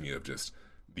reminds me of just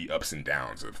the ups and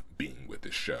downs of being with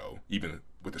this show. Even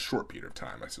with a short period of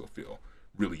time, I still feel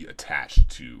really attached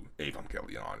to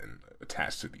Evangelion and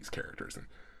attached to these characters. And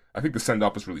I think the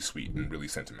send-off was really sweet and really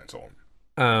sentimental.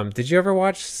 Did you ever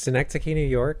watch Synecdoche, New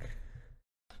York?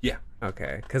 Yeah.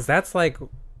 Okay, because that's like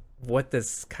what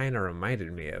this kind of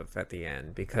reminded me of at the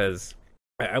end, because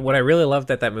what I really love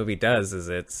that movie does is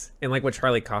it's, and like what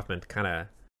Charlie Kaufman kind of,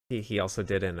 he also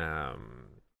did in,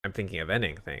 I'm thinking of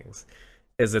Ending Things,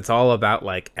 is it's all about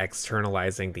like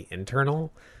externalizing the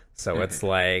internal. So it's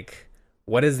like,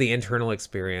 what is the internal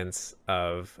experience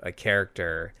of a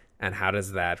character and how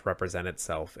does that represent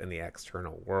itself in the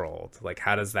external world? Like,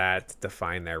 how does that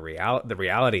define their the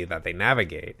reality that they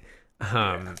navigate?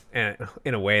 And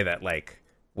in a way that like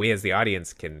we as the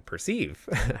audience can perceive.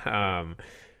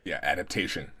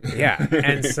 Adaptation.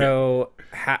 And so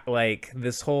like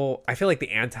this whole, I feel like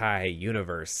the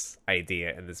anti-universe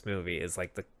idea in this movie is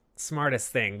like the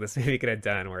smartest thing this movie could have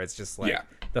done, where it's just like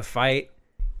the fight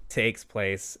takes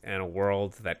place in a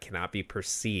world that cannot be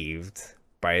perceived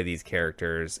by these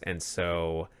characters, and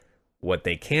so what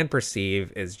they can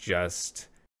perceive is just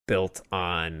built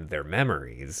on their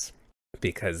memories.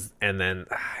 Because and then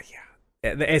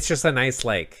it's just a nice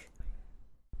like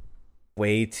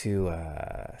way to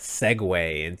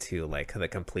segue into like the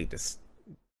complete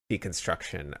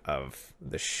deconstruction of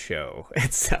the show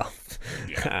itself.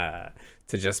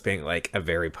 To just being like a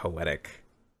very poetic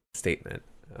statement.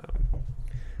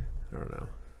 I don't know.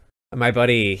 My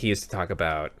buddy, he used to talk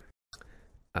about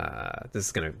this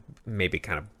is gonna maybe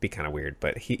be kind of weird,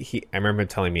 but I remember him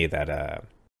telling me that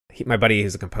my buddy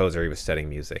who's a composer, he was studying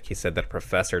music. He said that a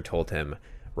professor told him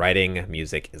writing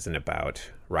music isn't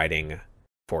about writing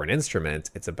for an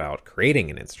instrument, it's about creating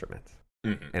an instrument.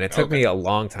 Mm-hmm. And it took me a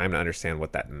long time to understand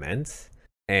what that meant.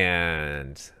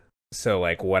 And so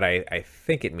like what I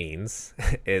think it means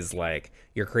is like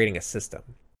you're creating a system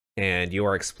and you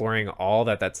are exploring all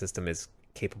that system is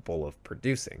capable of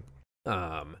producing.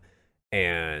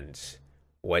 And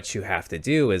what you have to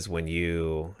do is when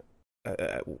you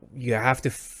have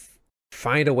to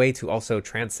find a way to also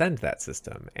transcend that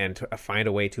system and to find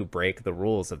a way to break the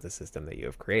rules of the system that you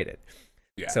have created.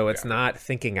 So it's not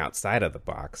thinking outside of the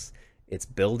box. It's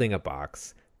building a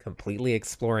box, completely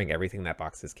exploring everything that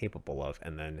box is capable of,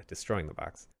 and then destroying the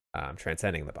box,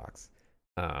 transcending the box.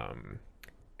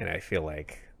 And I feel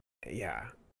like,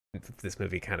 this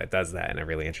movie kind of does that in a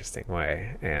really interesting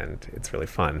way, and it's really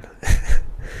fun.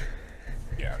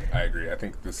 Yeah, I agree. I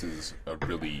think this is a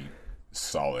really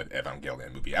solid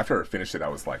Evangelion movie. After I finished it, I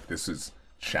was like, this is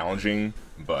challenging,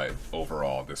 but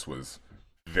overall, this was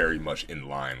very much in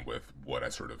line with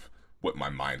what my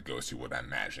mind goes to, what I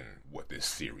imagine what this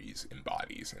series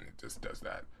embodies, and it just does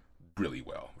that really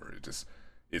well. Where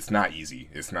it's not easy.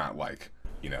 It's not like,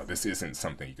 this isn't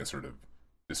something you can sort of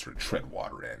tread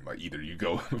water in. Like either you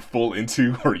go full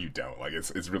into or you don't. Like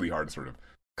it's really hard to sort of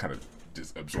kind of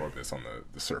just absorb this on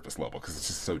the surface level because it's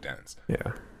just so dense.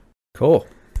 Yeah. Cool.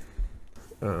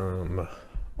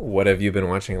 What have you been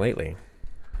watching lately?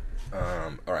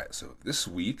 All right. So this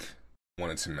week,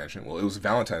 wanted to mention, well, it was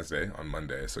Valentine's Day on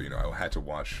Monday, so I had to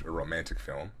watch a romantic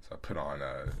film. So I put on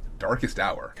Darkest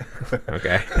Hour.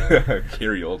 Okay.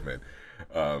 Gary Oldman.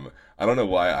 I don't know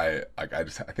why I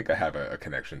think I have a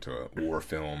connection to war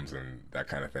films and that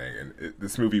kind of thing. And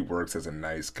this movie works as a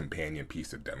nice companion piece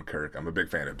to Dunkirk. I'm a big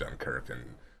fan of Dunkirk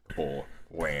and the whole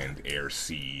land, air,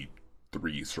 sea,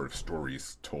 3 sort of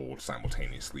stories told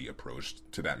simultaneously approach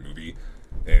to that movie.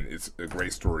 And it's a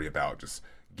great story about just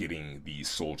getting these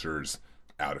soldiers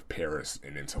out of Paris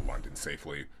and into London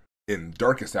safely. And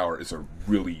Darkest Hour is a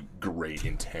really great,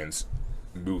 intense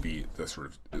movie that sort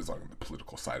of is on the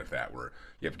political side of that, where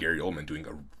you have Gary Oldman doing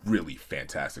a really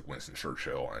fantastic Winston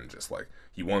Churchill, and just like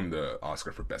he won the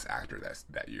Oscar for Best Actor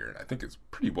that year, and I think it's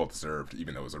pretty well deserved,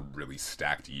 even though it was a really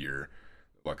stacked year,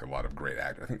 like a lot of great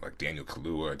actors. I think like Daniel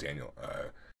Kaluuya,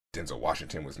 Denzel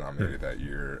Washington was nominated that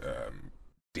year.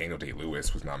 Daniel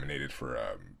Day-Lewis was nominated for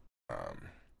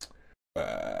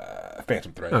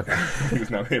Phantom Thread. Okay. He was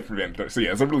nominated for Phantom Thread. So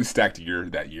yeah, it's a really stacked year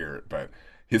that year, but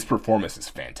his performance is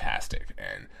fantastic,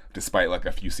 and despite like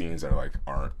a few scenes that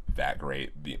aren't that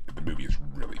great, the movie is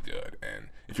really good. And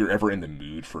if you're ever in the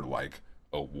mood for like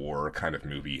a war kind of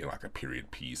movie and like a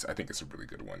period piece, I think it's a really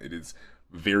good one. It is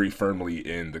very firmly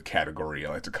in the category, I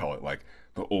like to call it like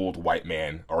the old white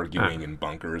man arguing in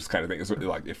bunkers kind of thing. It's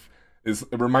like it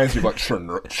reminds me of like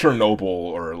Chernobyl,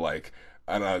 or like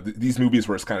I don't know, these movies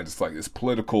where it's kind of just like this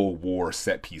political war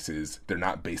set pieces. They're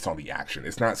not based on the action.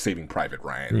 It's not Saving Private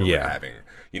Ryan. Where we're having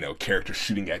characters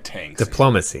shooting at tanks,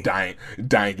 diplomacy, dying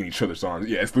in each other's arms.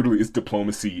 Yeah, it's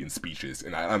diplomacy and speeches.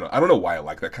 And I don't know why I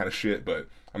like that kind of shit, but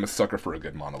I'm a sucker for a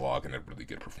good monologue and a really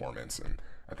good performance, and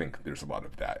I think there's a lot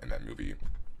of that in that movie.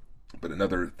 But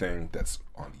another thing that's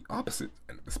on the opposite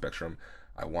end of the spectrum,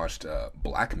 I watched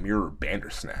Black Mirror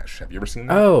Bandersnatch. Have you ever seen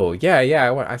that? Oh yeah,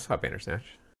 I saw Bandersnatch.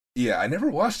 Yeah, I never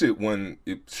watched it when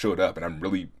it showed up, and I'm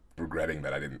really regretting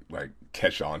that I didn't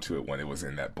catch on to it when it was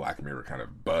in that Black Mirror kind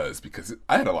of buzz, because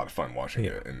I had a lot of fun watching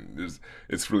it, and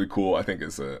it's really cool. I think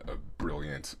it's a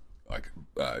brilliant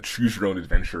choose your own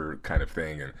adventure kind of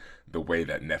thing, and the way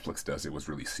that Netflix does it was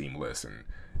really seamless. And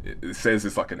it says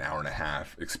it's like an hour and a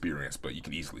half experience, but you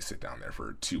can easily sit down there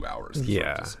for 2 hours.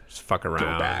 Yeah, just fuck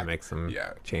around and make some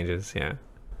changes.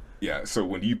 Yeah, so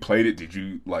when you played it, did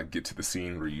you get to the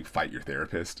scene where you fight your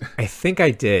therapist? I think I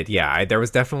did. Yeah, there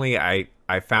was definitely I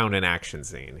found an action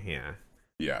scene. Yeah.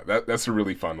 Yeah, that's a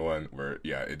really fun one where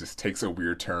it just takes a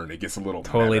weird turn. It gets a little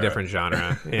totally meta. Different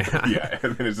genre. Yeah. Yeah,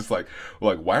 and then it's just like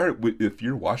if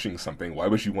you're watching something, why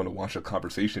would you want to watch a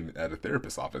conversation at a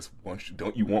therapist's office?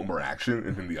 Don't you want more action?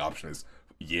 And then the option is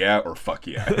yeah or fuck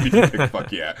yeah. You can pick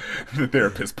fuck yeah. The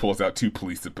therapist pulls out two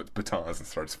police batons and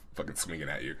starts fucking swinging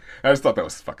at you. I just thought that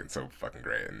was fucking so fucking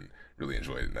great and really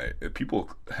enjoyed it. And people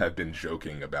have been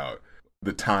joking about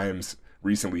the times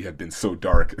recently have been so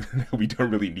dark that we don't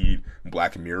really need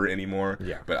Black Mirror anymore.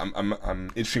 Yeah. But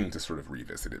I'm itching to sort of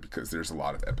revisit it because there's a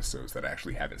lot of episodes that I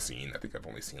actually haven't seen. I think I've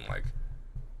only seen like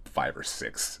 5 or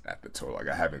 6 at the total. Like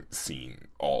I haven't seen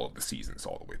all of the seasons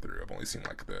all the way through. I've only seen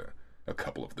like a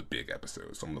couple of the big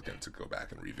episodes. So I'm looking to go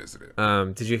back and revisit it.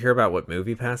 Did you hear about what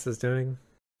MoviePass is doing?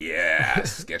 Yeah,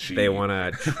 sketchy. They want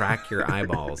to track your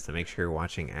eyeballs to make sure you're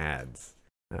watching ads.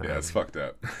 Yeah, it's fucked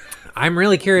up. I'm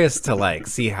really curious to like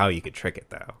see how you could trick it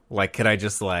though. Like, could I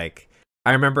just like?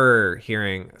 I remember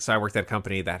hearing. So I worked at a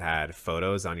company that had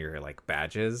photos on your like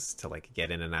badges to like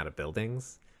get in and out of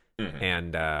buildings. Mm-hmm.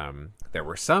 And there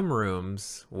were some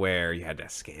rooms where you had to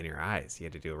scan your eyes. You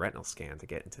had to do a retinal scan to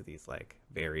get into these like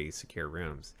very secure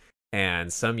rooms.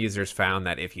 And some users found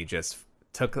that if you just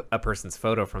took a person's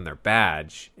photo from their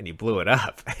badge and you blew it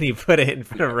up and you put it in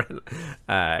front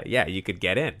of, you could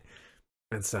get in.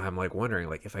 And so I'm like wondering,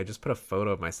 like, if I just put a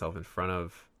photo of myself in front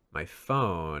of my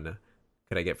phone,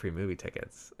 could I get free movie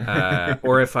tickets?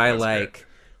 Or if I like,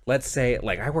 let's say,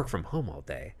 like, I work from home all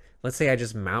day. Let's say I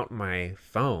just mount my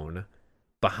phone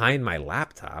behind my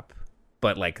laptop,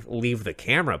 but like leave the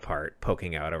camera part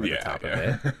poking out over the top of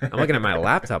it. I'm looking at my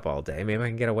laptop all day. Maybe I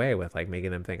can get away with like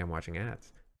making them think I'm watching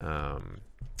ads. So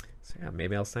yeah,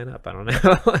 maybe I'll sign up. I don't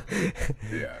know.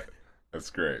 Yeah, that's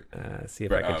great. See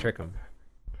if I can trick them.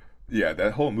 Yeah,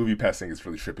 that whole MoviePass thing is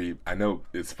really trippy. I know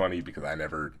it's funny because I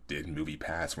never did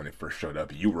MoviePass when it first showed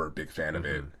up. You were a big fan of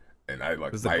it. And I like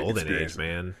it was the golden age,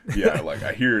 man. Yeah, like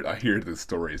I hear the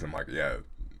stories. I'm like, yeah,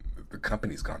 the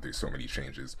company's gone through so many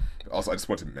changes. Also, I just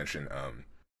want to mention,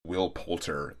 Will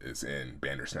Poulter is in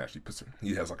Bandersnatch.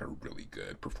 He has like a really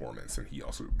good performance, and he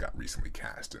also got recently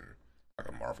cast in like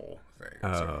a Marvel thing.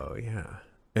 Oh yeah,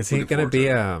 is he gonna be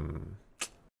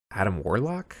Adam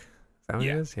Warlock? Is that what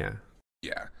it is? Yeah.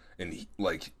 Yeah. And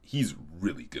he's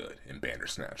really good in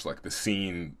Bandersnatch. Like the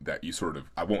scene that you sort of,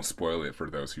 I won't spoil it for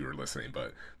those who are listening,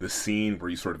 but the scene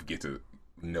where you sort of get to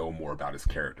know more about his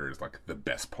character is like the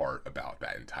best part about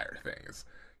that entire thing.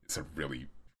 It's a really,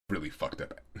 really fucked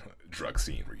up drug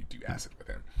scene where you do acid with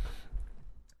him.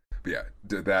 But yeah,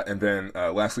 did that. And then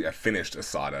lastly, I finished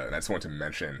Asada, and I just want to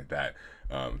mention that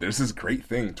there's this great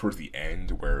thing towards the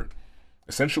end where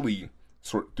essentially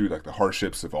sort through like the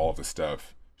hardships of all of the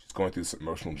stuff, going through this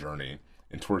emotional journey,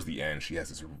 and towards the end she has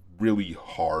this really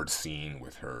hard scene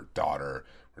with her daughter.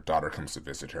 Her daughter comes to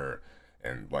visit her,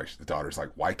 and like the daughter's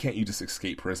like, why can't you just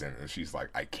escape prison? And she's like,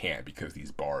 I can't, because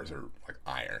these bars are like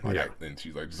iron. And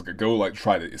she's like, just like, go like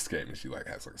try to escape. And she like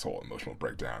has like this whole emotional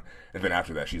breakdown. And then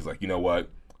after that she's like, you know what,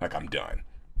 like I'm done.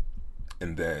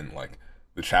 And then like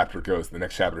the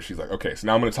next chapter she's like, okay, so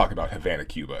now I'm going to talk about Havana,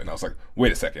 Cuba. And I was like,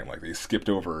 wait a second, like they skipped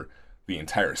over the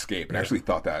entire escape, and I actually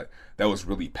thought that was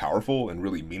really powerful and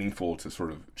really meaningful to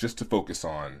sort of just to focus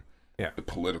on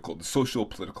the social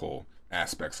political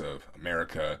aspects of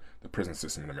America, the prison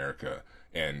system in America,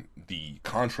 and the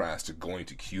contrast to going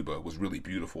to Cuba was really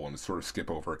beautiful. And to sort of skip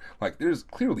over, like there's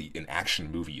clearly an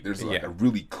action movie, there's like a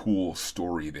really cool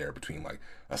story there between like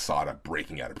Asada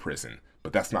breaking out of prison,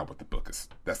 but that's not what the book is.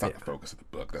 That's not the focus of the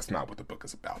book. That's not what the book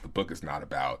is about. The book is not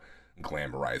about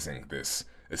glamorizing this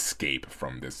escape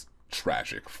from this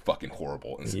tragic, fucking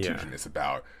horrible institution. It's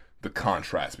about the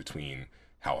contrast between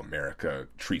how America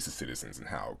treats its citizens and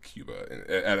how Cuba. And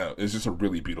I don't know, it's just a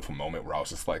really beautiful moment where I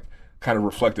was just like kind of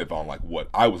reflective on like what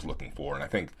I was looking for, and I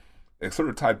think it sort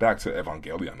of tied back to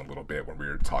Evangelion a little bit when we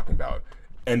were talking about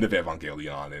end of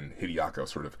Evangelion and Hideaki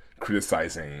sort of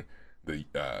criticizing the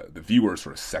viewer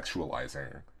sort of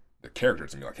sexualizing the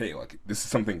characters and be like, hey, like this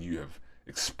is something you have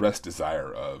expressed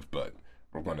desire of, but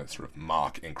we're going to sort of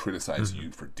mock and criticize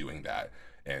you for doing that.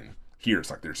 And here it's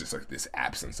like there's just like this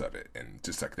absence of it, and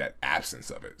just like that absence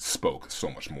of it spoke so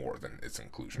much more than its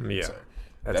inclusion. Yeah, so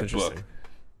that's that book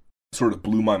sort of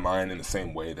blew my mind in the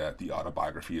same way that the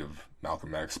autobiography of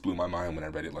Malcolm X blew my mind when I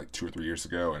read it like 2 or 3 years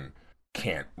ago, and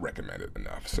can't recommend it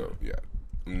enough. So yeah,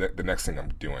 the next thing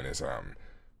I'm doing is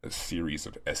a series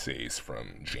of essays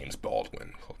from James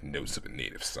Baldwin called Notes of a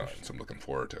Native Son. So I'm looking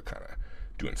forward to kind of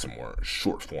doing some more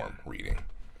short form reading.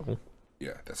 Cool.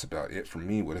 Yeah, that's about it for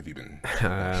me. What have you been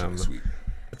watching this week?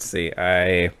 Let's see.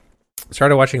 I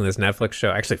started watching this Netflix show.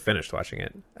 I actually finished watching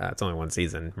it. It's only one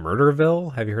season.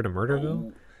 Murderville. Have you heard of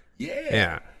Murderville? Oh,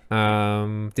 yeah.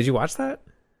 Yeah. Did you watch that?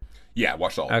 Yeah, I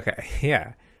watched all. Okay.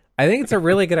 Yeah. I think it's a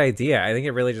really good idea. I think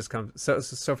it really just comes. So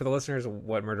for the listeners,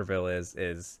 what Murderville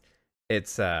is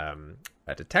it's a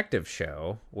detective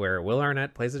show where Will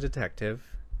Arnett plays a detective,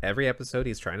 every episode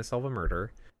he's trying to solve a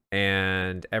murder,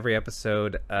 and every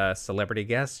episode a celebrity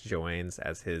guest joins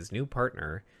as his new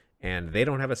partner, and they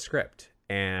don't have a script.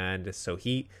 And so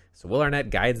Will Arnett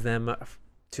guides them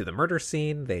to the murder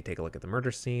scene. They take a look at the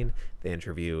murder scene. They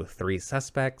interview 3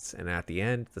 suspects, and at the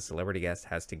end, the celebrity guest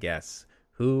has to guess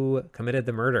who committed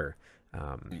the murder.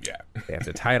 They have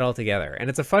to tie it all together, and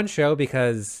it's a fun show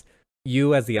because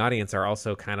you, as the audience, are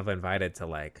also kind of invited to,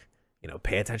 like, you know,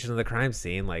 pay attention to the crime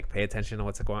scene, like pay attention to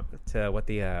what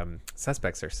the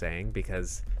suspects are saying,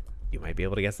 because you might be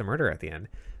able to guess the murder at the end.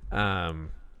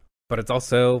 But it's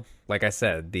also, like I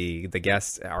said, the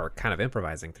guests are kind of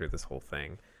improvising through this whole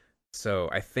thing. So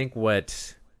I think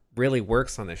what really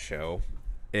works on this show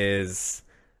is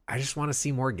I just want to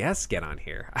see more guests get on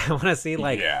here. I want to see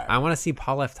I want to see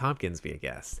Paul F. Tompkins be a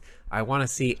guest. I want to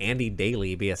see Andy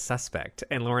Daly be a suspect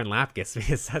and Lauren Lapkus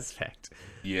be a suspect.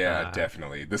 Yeah,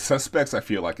 definitely. The suspects, I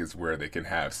feel like, is where they can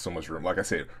have so much room. Like I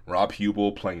said, Rob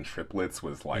Hubel playing triplets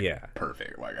was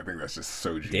perfect. Like, I think that's just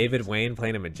so genius. David Wayne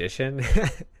playing a magician,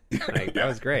 that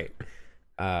was great.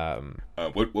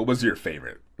 What was your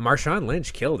favorite? Marshawn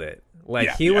Lynch killed it.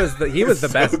 He was the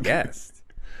best good. guest.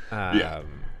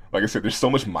 Like I said, there's so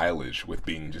much mileage with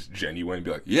being just genuine and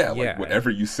be like, whatever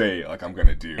you say, like, I'm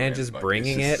gonna do, and just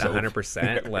bringing it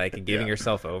 100%, like giving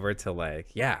yourself over to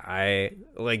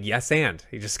yes, and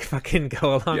you just fucking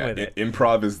go along with it.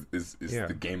 Improv is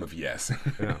the game of yes.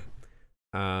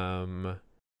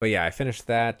 But yeah, I finished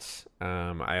that.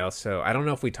 I don't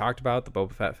know if we talked about the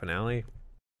Boba Fett finale.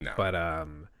 No, but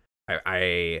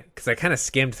because I kind of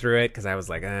skimmed through it because I was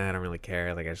like, I don't really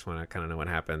care. Like, I just want to kind of know what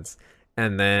happens.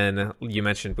 And then you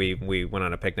mentioned we went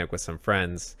on a picnic with some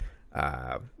friends.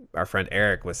 Our friend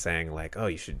Eric was saying, like, oh,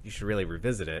 you should really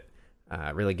revisit it,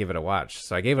 really give it a watch.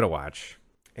 So I gave it a watch,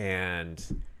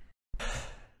 and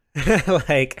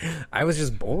like, I was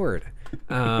just bored.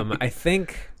 I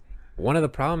think one of the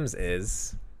problems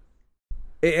is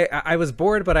I was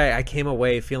bored, but I came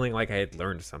away feeling like I had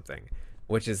learned something,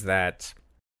 which is that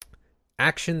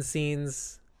action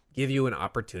scenes give you an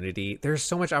opportunity. There's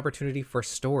so much opportunity for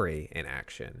story in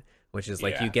action, which is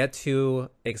like, you get to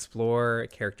explore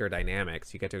character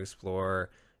dynamics. You get to explore,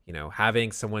 you know,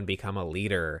 having someone become a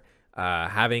leader,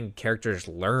 having characters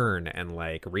learn and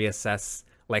like reassess,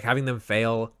 like having them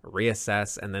fail,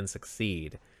 reassess, and then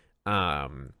succeed.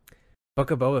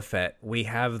 Book of Boba Fett, we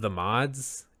have the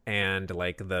mods and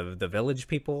like the village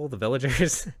people, the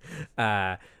villagers.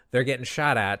 They're getting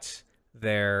shot at.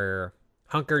 They're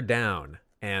hunkered down,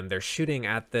 and they're shooting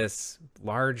at this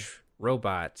large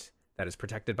robot that is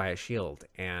protected by a shield,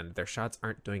 and their shots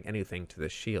aren't doing anything to the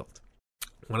shield.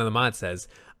 One of the mods says,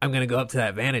 I'm going to go up to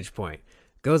that vantage point.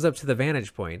 Goes up to the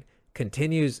vantage point,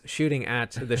 continues shooting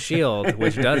at the shield,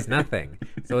 which does nothing.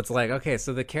 So it's like, okay,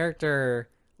 so the character,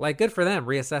 like, good for them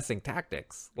reassessing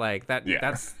tactics. Like,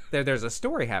 that's there's a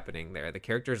story happening there. The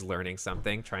character's learning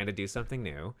something, trying to do something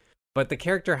new, but the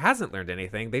character hasn't learned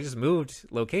anything. They just moved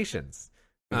locations.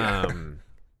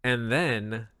 And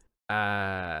then,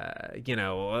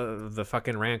 the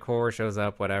fucking Rancor shows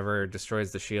up, whatever,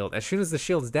 destroys the shield. As soon as the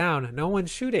shield's down, no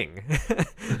one's shooting.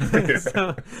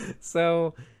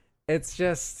 So it's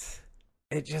just,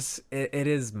 it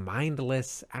is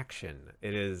mindless action.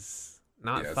 It is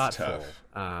not thoughtful.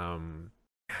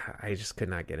 I just could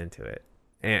not get into it.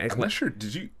 And I'm not sure.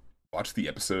 Did you watch the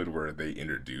episode where they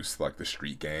introduced like the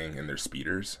street gang and their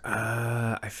speeders?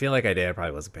 I feel like I did. I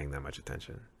probably wasn't paying that much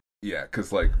attention. Yeah,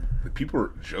 because like the people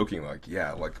were joking, like,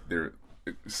 like they're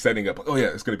setting up,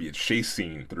 it's going to be a chase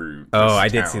scene through. Oh, I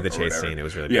did see the chase scene. It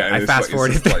was really good. Yeah, I fast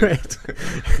forwarded through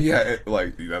it.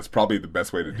 Like that's probably the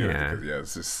best way to do it, because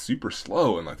it's just super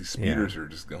slow, and like these speeders are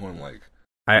just going like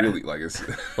really like it's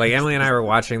like Emily and I were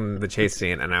watching the chase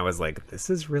scene, and I was like,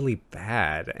 this is really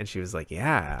bad, and she was like,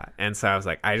 yeah, and so I was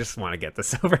like, I just want to get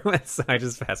this over with, so I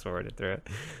just fast forwarded through it.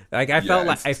 Like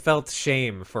I felt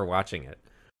shame for watching it.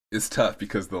 It's tough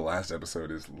because the last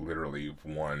episode is literally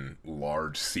one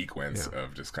large sequence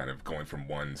of just kind of going from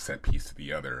one set piece to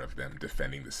the other of them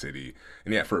defending the city.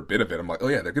 And for a bit of it, I'm like,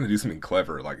 they're going to do something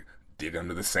clever, like dig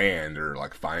under the sand or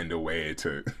like find a way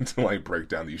to like break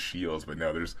down these shields. But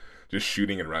no, there's just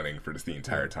shooting and running for just the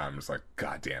entire time. It's like,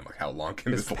 God damn, like how long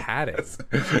can this last?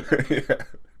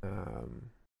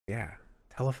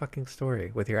 Tell a fucking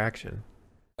story with your action.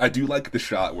 I do like the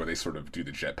shot where they sort of do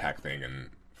the jetpack thing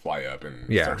and fly up and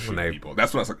start shooting people.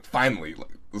 That's when I was like, finally,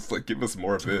 like, let's like give us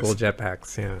more of this. Cool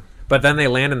jetpacks, But then they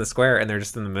land in the square, and they're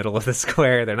just in the middle of the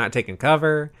square. They're not taking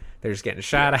cover. They're just getting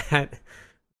shot at.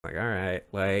 Like, all right,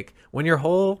 like when your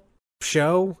whole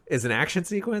show is an action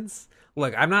sequence.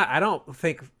 Look, I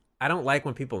don't like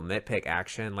when people nitpick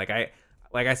action. Like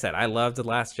like I said, I loved The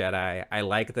Last Jedi. I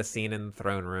like the scene in the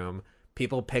throne room.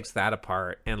 People picked that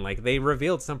apart, and like they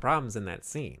revealed some problems in that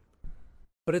scene.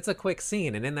 But it's a quick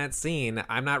scene, and in that scene,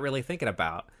 I'm not really thinking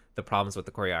about the problems with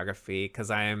the choreography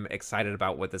because I'm excited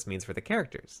about what this means for the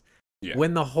characters. Yeah.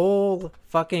 When the whole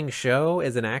fucking show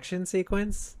is an action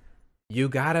sequence, you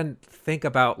gotta think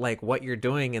about like what you're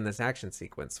doing in this action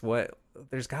sequence.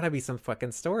 There's gotta be some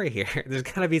fucking story here. There's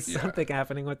gotta be something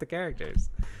happening with the characters.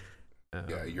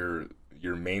 Yeah,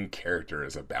 your main character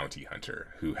is a bounty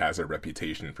hunter who has a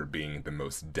reputation for being the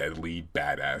most deadly,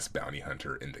 badass bounty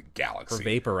hunter in the galaxy. For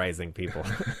vaporizing people.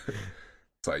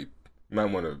 So you might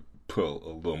want to put a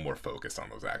little more focus on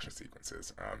those action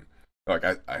sequences. Like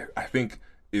I think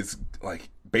it's like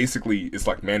basically it's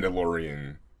like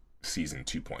Mandalorian season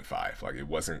 2.5. Like it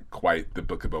wasn't quite the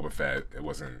Book of Boba Fett. It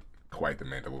wasn't quite the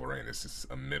Mandalorian. It's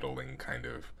just a middling kind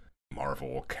of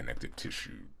Marvel connective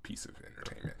tissue piece of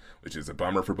entertainment, which is a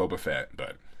bummer for Boba Fett,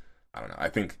 but I don't know. I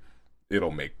think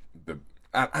it'll make the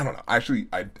I don't know. Actually,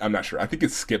 I'm not sure. I think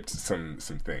it skipped some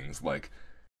things like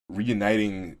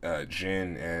reuniting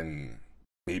Jin and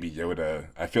Baby Yoda.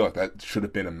 I feel like that should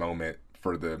have been a moment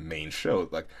for the main show.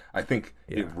 Like I think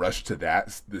it rushed to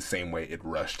that the same way it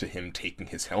rushed to him taking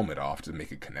his helmet off to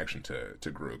make a connection to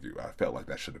Grogu. I felt like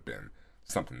that should have been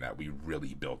something that we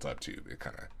really built up to. It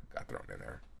kind of got thrown in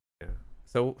there. Yeah.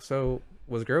 So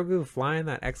was Grogu flying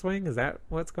that X-wing? Is that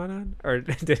what's going on? Or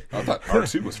did... I thought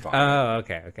R2 was flying. Oh,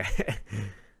 okay.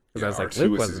 Because I was like, R2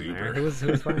 Luke was wasn't there. Who was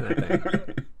flying that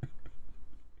thing?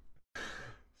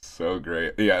 So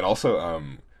great. Yeah, and also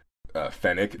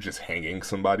Fennec just hanging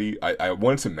somebody. I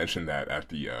wanted to mention that at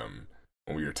the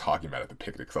when we were talking about it at the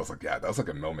picnic, because I was like, yeah, that was like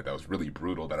a moment that was really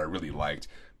brutal that I really liked.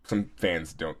 Some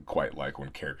fans don't quite like when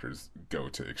characters go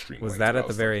to extreme. Was that at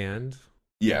the very end?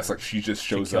 Yeah, it's like she just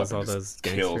shows up and just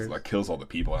kills all the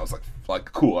people. And I was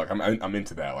like cool. Like I'm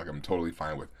into that. Like I'm totally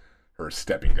fine with her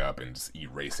stepping up and just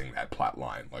erasing that plot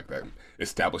line. Like that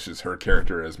establishes her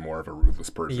character as more of a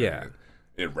ruthless person. Yeah.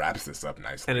 It wraps this up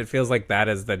nicely. And it feels like that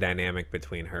is the dynamic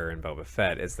between her and Boba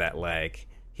Fett, is that like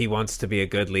he wants to be a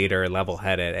good leader,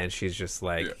 level-headed, and she's just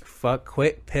like, fuck,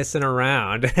 quit pissing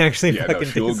around. Actually,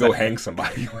 she'll go hang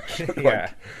somebody.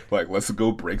 like let's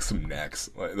go break some necks.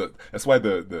 Like, that's why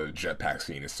the jetpack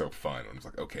scene is so fun. I'm just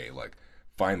like, okay, like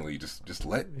finally, just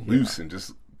let loose and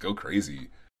just go crazy.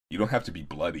 You don't have to be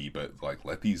bloody, but like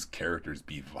let these characters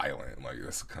be violent. Like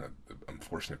that's kind of the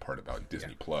unfortunate part about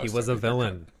Disney Plus. He was a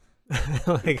villain.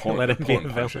 Like let him be a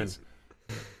villain.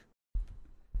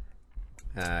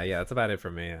 That's about it for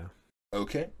me.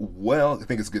 Okay, well, I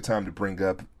think it's a good time to bring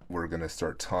up. We're gonna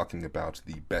start talking about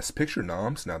the Best Picture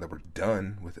noms now that we're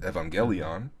done with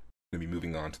Evangelion. We're gonna be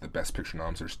moving on to the Best Picture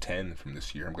noms. There's 10 from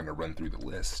this year. I'm gonna run through the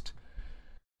list.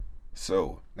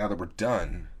 So now that we're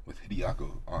done with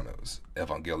Hideaki Anno's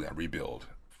Evangelion Rebuild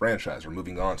franchise, we're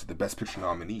moving on to the Best Picture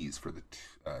nominees for the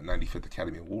 95th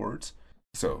Academy Awards.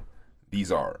 So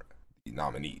these are the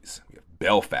nominees. We have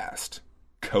Belfast,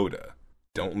 Coda,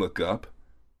 Don't Look Up,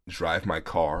 Drive My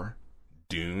Car,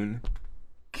 Dune,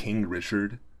 King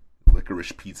Richard,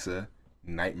 Licorice Pizza,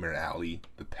 Nightmare Alley,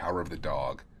 The Power of the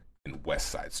Dog, and West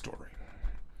Side Story.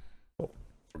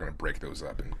 We're going to break those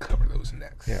up and cover those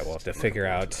next. Yeah, we'll have to figure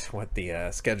out what the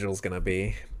schedule's going to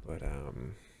be. But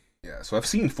yeah, so I've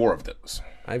seen 4 of those.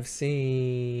 I've seen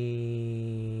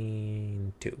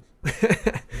 2.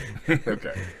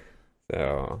 Okay.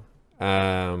 So,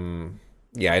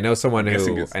 yeah, I know someone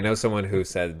who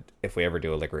said if we ever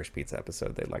do a Licorice Pizza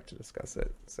episode, they'd like to discuss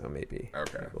it. So maybe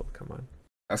we'll come on.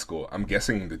 That's cool. I'm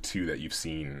guessing the 2 that you've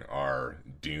seen are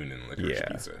Dune and Licorice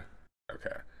Pizza.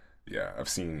 Okay. Yeah, I've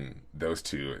seen those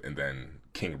 2, and then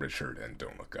King Richard and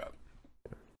Don't Look Up.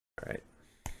 All right.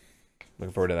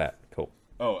 Looking forward to that. Cool.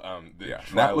 Oh,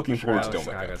 not looking forward to Don't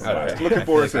Look Up. Looking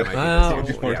forward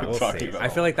to I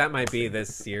feel like that might be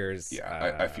this year's.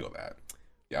 Yeah, I feel that.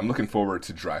 Yeah, I'm looking forward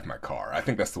to Drive My Car. I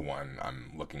think that's the one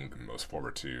I'm looking the most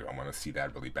forward to. I want to see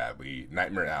that really badly.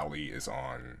 Nightmare Alley is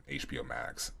on HBO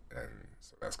Max, and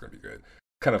so that's going to be good.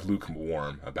 Kind of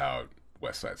lukewarm about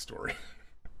West Side Story.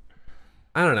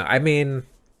 I don't know. I mean,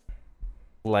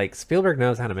 like, Spielberg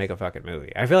knows how to make a fucking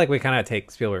movie. I feel like we kind of take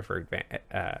Spielberg for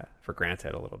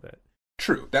granted a little bit.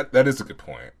 True. That is a good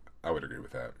point. I would agree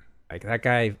with that. Like, that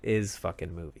guy is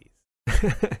fucking movies.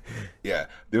 Yeah,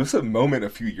 there was a moment a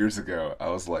few years ago. I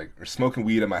was like, we're smoking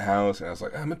weed at my house, and I was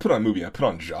like, I'm gonna put on a movie. I put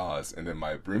on Jaws, and then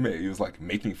my roommate, he was like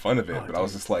making fun of it, but I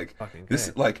was just like,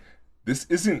 this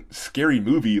isn't scary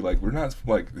movie. Like, we're not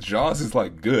like Jaws is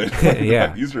like good. Yeah,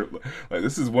 like, these are like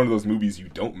this is one of those movies you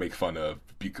don't make fun of.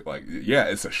 Because, like, yeah,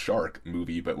 it's a shark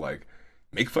movie, but like,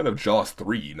 make fun of Jaws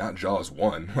 3, not Jaws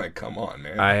 1. Like, come on,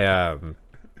 man.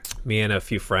 me and a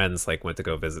few friends like went to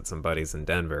go visit some buddies in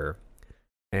Denver,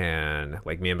 and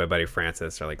like me and my buddy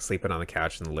Francis are like sleeping on the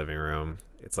couch in the living room.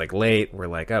 It's like late. We're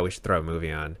like, oh, we should throw a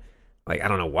movie on. Like I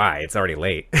don't know why it's already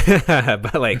late,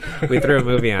 but like we threw a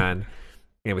movie on,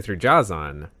 and we threw Jaws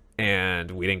on,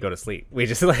 and we didn't go to sleep. We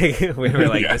just like we were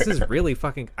like, Yeah. this is really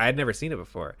fucking. I had never seen it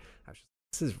before. I was just,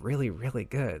 this is really really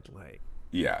good. Like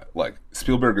Yeah, like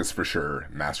Spielberg is for sure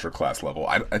masterclass level.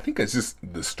 I think it's just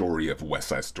the story of West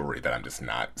Side Story that I'm just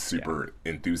not super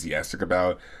enthusiastic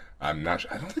about. I'm not.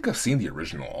 I don't think I've seen the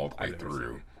original all the way I've never seen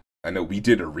through. I know we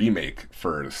did a remake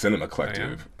for Cinema Oh,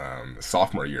 Collective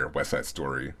sophomore year, West Side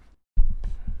Story.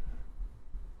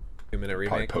 2-minute Probably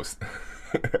remake. post.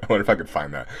 I wonder if I could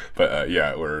find that. But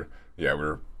we're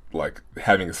like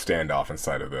having a standoff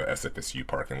inside of the SFSU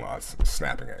parking lots,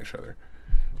 snapping at each other.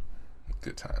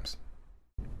 Good times.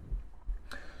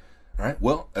 All right.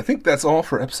 Well, I think that's all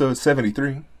for episode 73.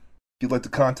 If you'd like to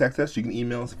contact us, you can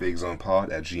email us at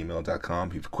vaguezonepod@gmail.com.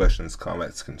 If you have questions,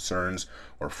 comments, concerns,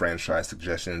 or franchise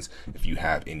suggestions, if you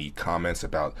have any comments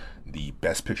about the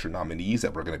Best Picture nominees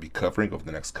that we're going to be covering over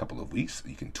the next couple of weeks,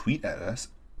 you can tweet at us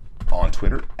on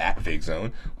Twitter at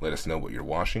VagueZone. Let us know what you're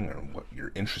watching or what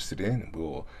you're interested in, and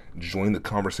we'll join the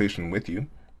conversation with you.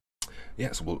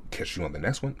 Yeah, so we'll catch you on the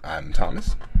next one. I'm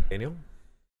Thomas, Daniel.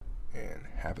 and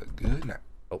have a good night.